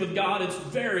relationship with God, it's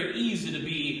very easy to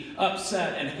be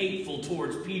upset and hateful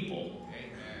towards people.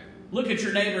 Look at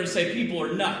your neighbor and say, "People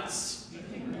are nuts."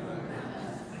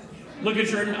 Look at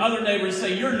your other neighbor and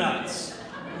say, "You're nuts."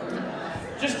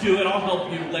 Just do it. I'll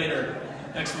help you later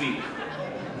next week.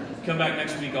 Come back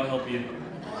next week. I'll help you.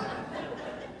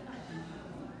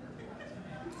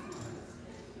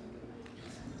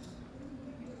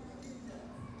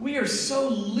 We are so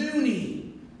loony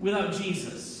without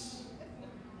Jesus.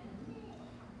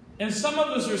 And some of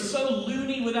us are so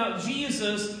loony without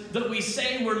Jesus that we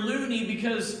say we're loony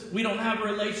because we don't have a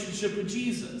relationship with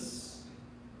Jesus.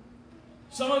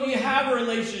 Some of you have a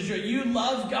relationship. You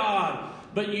love God,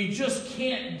 but you just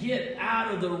can't get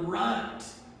out of the rut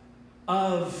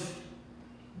of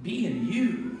being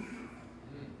you.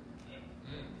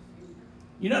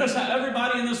 You notice how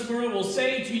everybody in this world will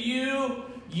say to you,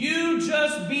 you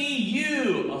just be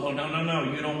you. Oh,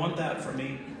 no, you don't want that from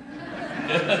me.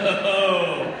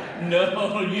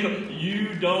 No,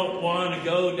 you don't want to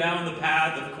go down the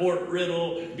path of Court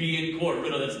Riddle, being Court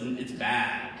Riddle. It's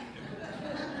bad.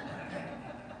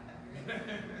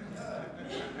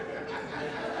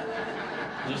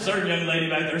 There's a certain young lady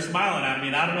back there smiling at me,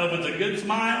 and I don't know if it's a good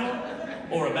smile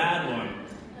or a bad one.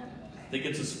 I think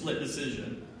it's a split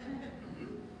decision.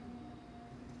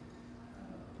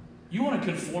 You want to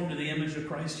conform to the image of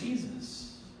Christ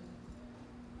Jesus.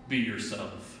 Be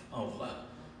yourself. Oh, well,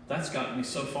 that's gotten me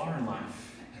so far in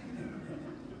life.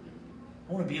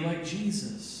 I want to be like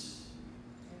Jesus.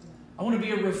 I want to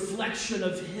be a reflection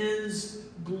of His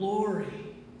glory.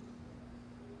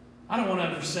 I don't want to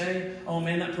ever say, oh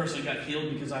man, that person got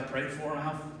healed because I prayed for him.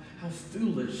 How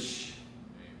foolish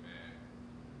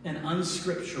and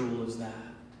unscriptural is that?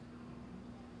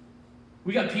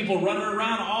 We got people running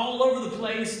around all over the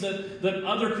place that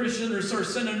other Christians are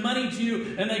sending money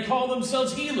to, and they call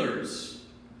themselves healers.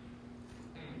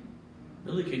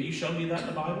 Really, can you show me that in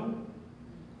the Bible?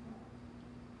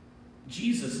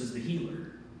 Jesus is the healer.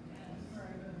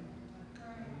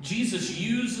 Jesus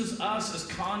uses us as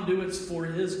conduits for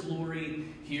His glory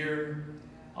here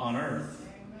on earth.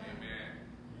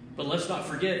 But let's not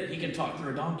forget, He can talk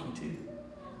through a donkey too.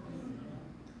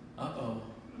 Uh-oh.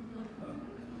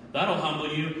 That'll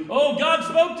humble you. Oh, God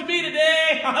spoke to me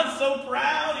today. I'm so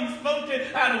proud. He spoke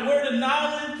to, I had a word of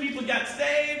knowledge. People got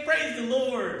saved. Praise the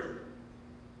Lord.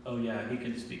 Oh, yeah, He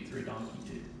can speak through a donkey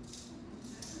too.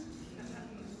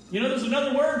 You know, there's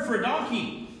another word for a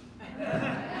donkey.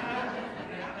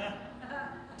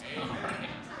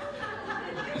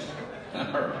 All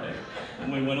right.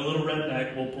 When we went a little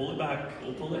redneck, we'll pull it back.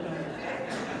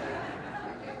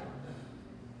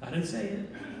 I didn't say it.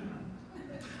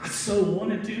 I so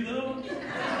wanted to, though.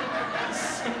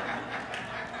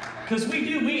 Because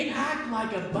we act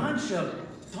like a bunch of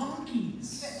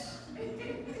donkeys.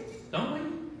 Don't we?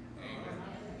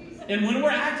 And when we're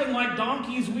acting like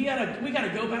donkeys, we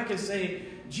gotta go back and say,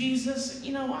 Jesus,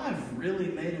 you know, I've really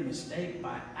made a mistake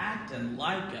by acting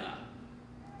like a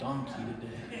donkey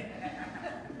today.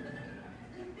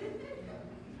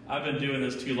 I've been doing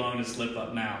this too long to slip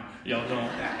up now. Y'all don't.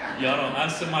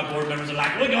 Some of my board members are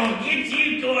like, we're going to get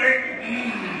you, Court.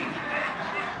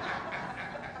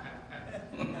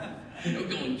 We're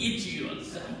going to get you on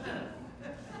something.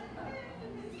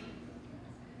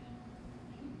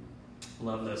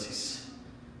 Love this.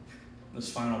 This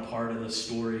final part of this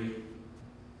story.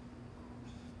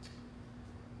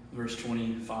 Verse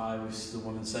 25, the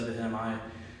woman said to him, I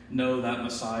know that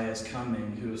Messiah is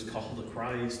coming, who is called the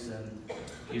Christ. And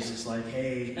he's just like,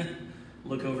 hey,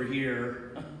 look over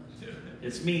here.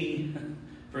 It's me.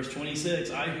 Verse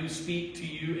 26, I who speak to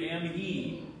you am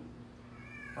He.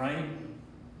 Right?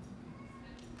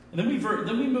 And then we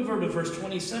move over to verse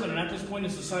 27, and at this point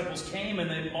his disciples came, and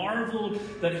they marveled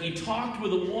that He talked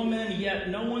with a woman, yet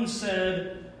no one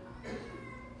said,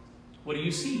 what do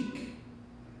you seek?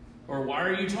 Or why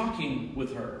are you talking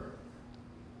with her?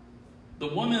 The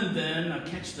woman then, now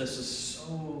catch this, is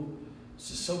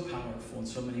so powerful in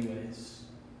so many ways.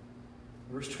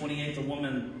 Verse 28, the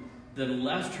woman then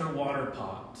left her water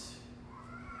pot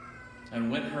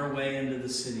and went her way into the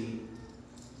city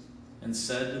and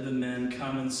said to the men,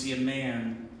 come and see a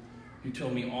man who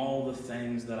told me all the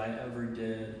things that I ever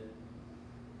did.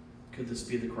 Could this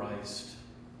be the Christ?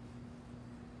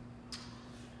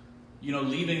 You know,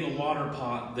 leaving the water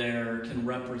pot there can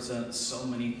represent so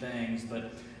many things,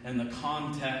 but in the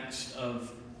context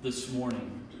of this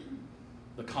morning,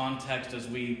 the context as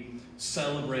we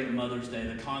celebrate Mother's Day,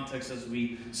 the context as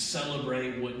we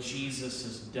celebrate what Jesus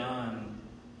has done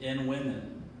in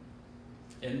women,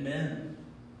 in men.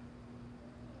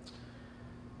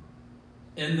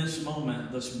 In this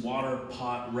moment, this water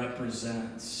pot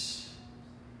represents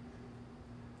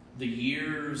the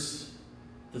years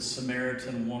the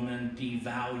Samaritan woman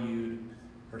devalued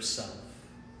herself.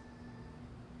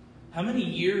 How many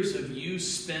years have you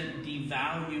spent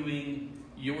devaluing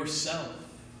yourself?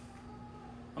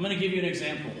 I'm going to give you an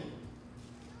example.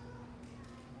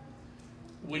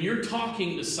 When you're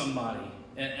talking to somebody,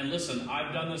 and listen,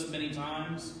 I've done this many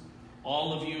times.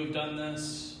 All of you have done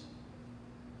this.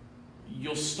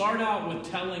 You'll start out with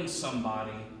telling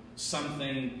somebody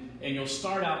something, and you'll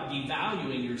start out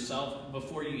devaluing yourself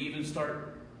before you even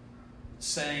start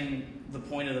saying the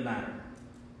point of the matter.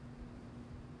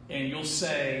 And you'll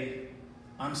say,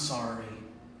 I'm sorry,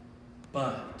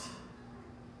 but...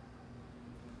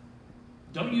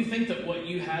 Don't you think that what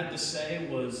you had to say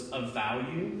was of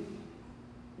value?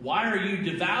 Why are you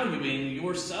devaluing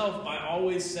yourself by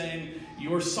always saying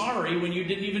you're sorry when you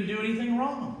didn't even do anything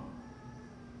wrong?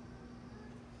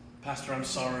 Pastor, I'm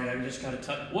sorry. I just got to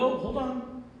touch. Whoa, hold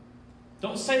on.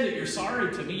 Don't say that you're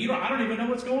sorry to me. I don't even know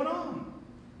what's going on.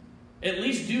 At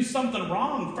least do something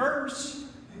wrong first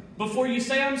before you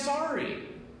say I'm sorry.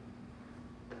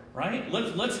 Right?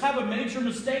 Let's have a major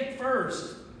mistake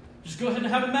first. Just go ahead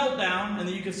and have a meltdown, and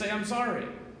then you can say, I'm sorry.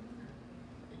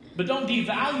 But don't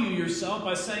devalue yourself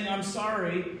by saying, I'm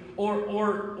sorry,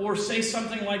 or say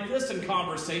something like this in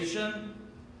conversation.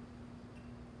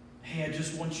 Hey, I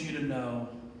just want you to know,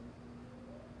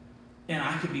 and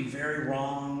I could be very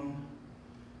wrong.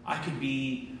 I could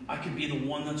be the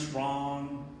one that's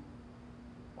wrong.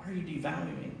 Why are you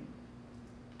devaluing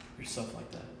yourself like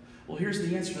that? Well, here's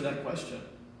the answer to that question.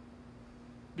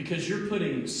 Because you're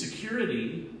putting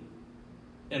security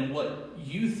and what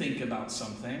you think about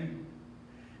something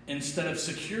instead of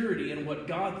security in what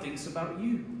God thinks about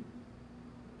you.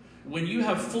 When you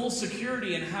have full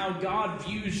security in how God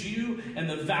views you and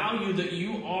the value that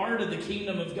you are to the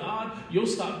kingdom of God, you'll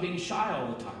stop being shy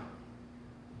all the time.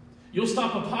 You'll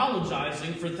stop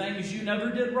apologizing for things you never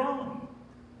did wrong.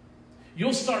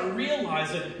 You'll start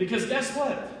realizing, because guess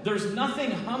what? There's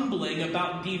nothing humbling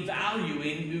about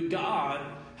devaluing who God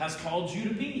has called you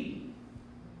to be.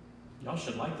 Y'all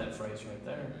should like that phrase right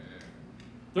there.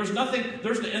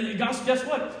 And guess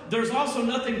what? There's also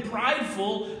nothing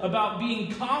prideful about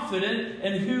being confident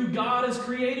in who God has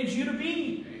created you to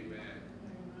be. Amen.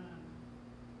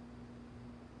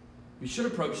 We should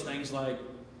approach things like,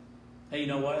 hey, you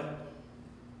know what?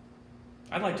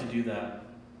 I'd like to do that.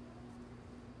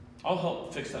 I'll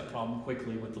help fix that problem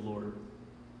quickly with the Lord.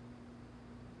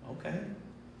 Okay.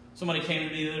 Somebody came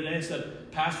to me the other day and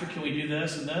said, Pastor, can we do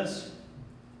this and this?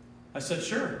 I said,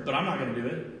 sure, but I'm not going to do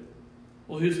it.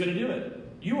 Well, who's going to do it?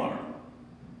 You are.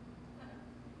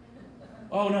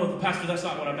 Oh, no, Pastor, that's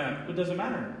not what I meant. It doesn't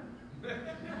matter.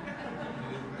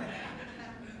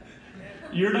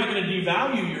 You're not going to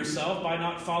devalue yourself by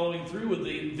not following through with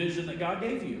the vision that God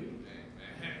gave you.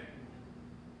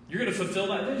 You're going to fulfill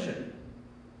that vision.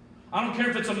 I don't care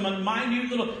if it's a minute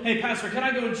little, hey, Pastor, can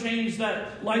I go and change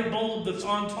that light bulb that's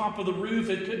on top of the roof?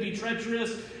 It could be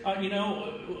treacherous. I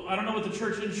don't know what the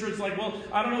church insurance is like. Well,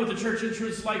 I don't know what the church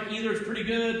insurance is like either. It's pretty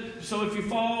good. So if you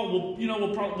fall,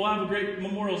 we'll have a great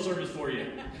memorial service for you.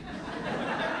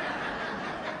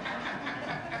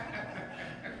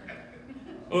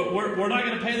 We're not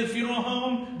going to pay the funeral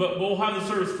home, but we'll have the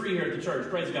service free here at the church.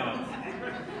 Praise God.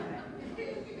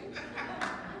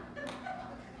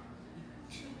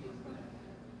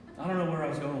 I don't know where I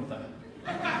was going with that.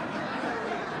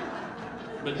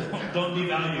 But don't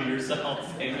devalue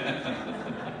yourself.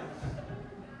 Amen.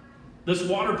 This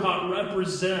water pot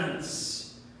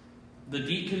represents the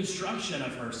deconstruction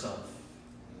of herself.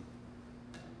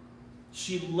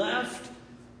 She left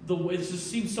the way, it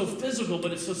just seems so physical,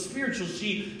 but it's so spiritual.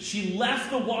 She left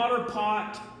the water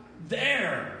pot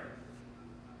there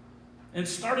and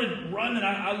started running.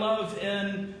 I love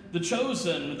in The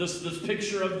Chosen this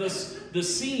picture of this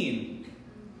scene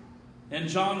in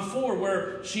John 4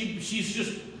 where she's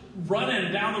just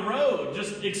running down the road,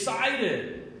 just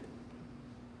excited.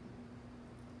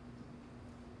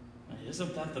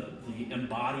 Isn't that the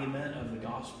embodiment of the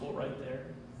gospel right there?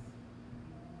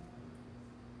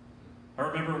 I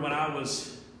remember when I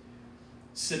was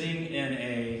sitting in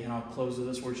and I'll close with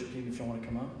this worship team if you want to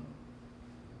come up.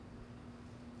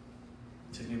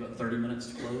 It took me about 30 minutes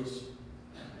to close.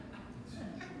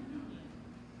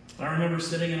 I remember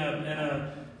sitting in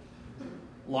a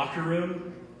locker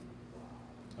room,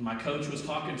 and my coach was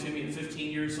talking to me at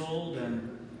 15 years old,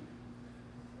 and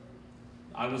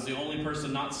I was the only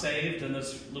person not saved in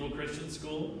this little Christian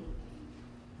school.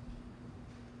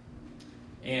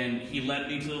 And he led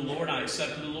me to the Lord. I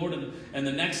accepted the Lord, and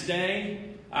the next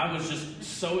day, I was just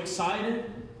so excited.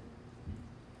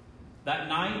 That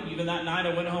night,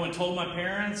 I went home and told my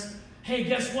parents, hey,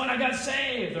 guess what? I got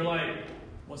saved. They're like,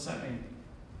 what's that mean?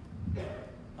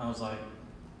 I was like,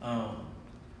 oh,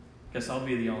 guess I'll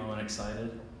be the only one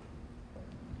excited.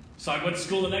 So I went to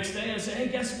school the next day and I said, hey,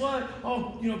 guess what?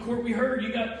 Oh, Court, we heard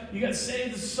you got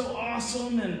saved. This is so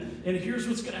awesome. And here's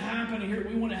what's going to happen. Here,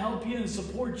 we want to help you and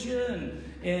support you.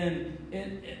 And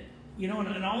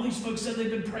all these folks said they've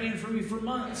been praying for me for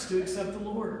months to accept the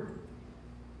Lord.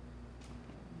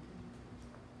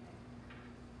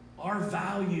 our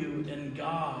value in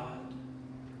God,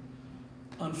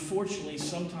 unfortunately,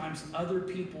 sometimes other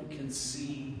people can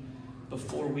see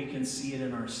before we can see it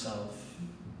in ourselves.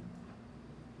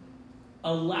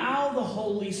 Allow the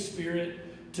Holy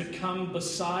Spirit to come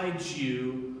beside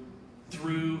you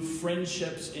through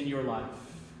friendships in your life.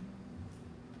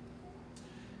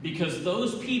 Because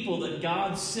those people that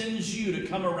God sends you to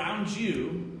come around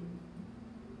you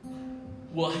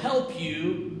will help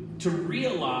you to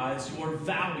realize your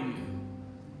value.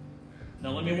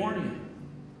 Now let me warn you.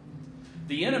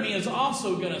 The enemy is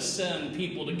also going to send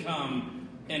people to come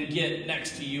and get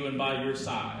next to you and by your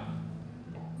side.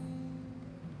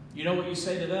 You know what you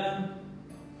say to them?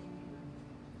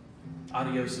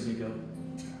 Adios, amigo.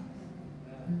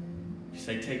 You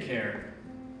say, take care.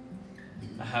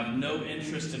 I have no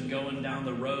interest in going down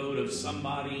the road of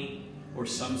somebody or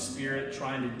some spirit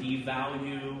trying to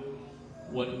devalue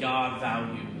what God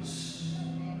values.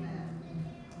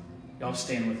 Y'all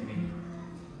stand with me.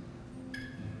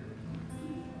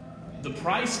 The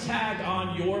price tag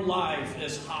on your life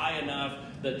is high enough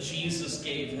that Jesus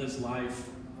gave his life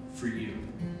for you.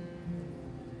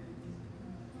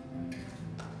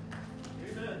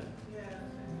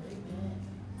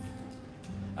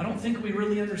 I don't think we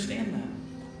really understand that.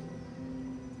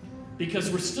 Because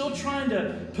we're still trying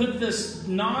to put this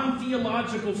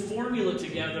non-theological formula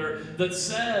together that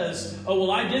says, oh,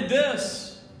 well, I did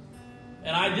this.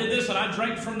 And I did this, and I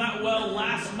drank from that well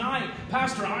last night.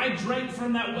 Pastor, I drank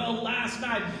from that well last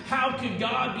night. How could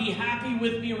God be happy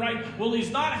with me right? Well,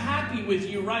 he's not happy with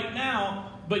you right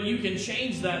now, but you can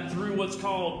change that through what's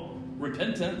called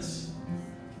repentance.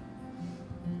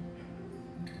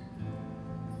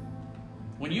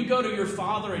 When you go to your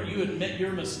Father and you admit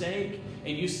your mistake,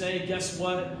 and you say, guess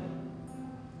what?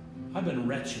 I've been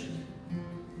wretched.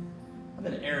 I've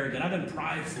been arrogant. I've been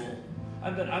prideful.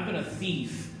 I've been a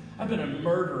thief. I've been a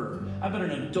murderer. I've been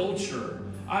an adulterer.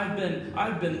 I've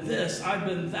been this. I've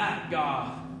been that,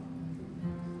 God.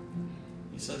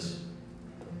 He says,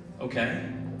 okay,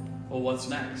 well, what's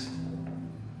next?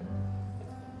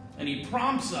 And he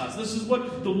prompts us. This is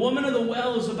what the woman of the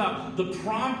well is about. The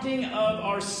prompting of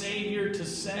our Savior to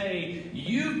say,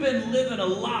 you've been living a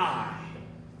lie.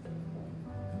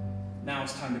 Now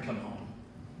it's time to come home.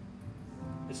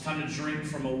 It's time to drink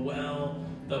from a well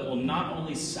that will not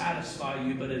only satisfy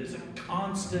you, but it's a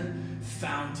constant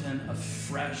fountain of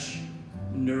fresh,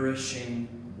 nourishing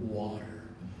water.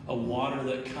 A water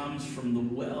that comes from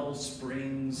the well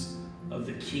springs of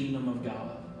the kingdom of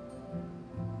God.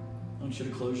 I want you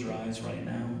to close your eyes right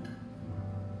now.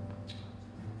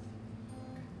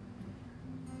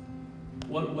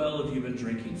 What well have you been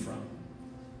drinking from?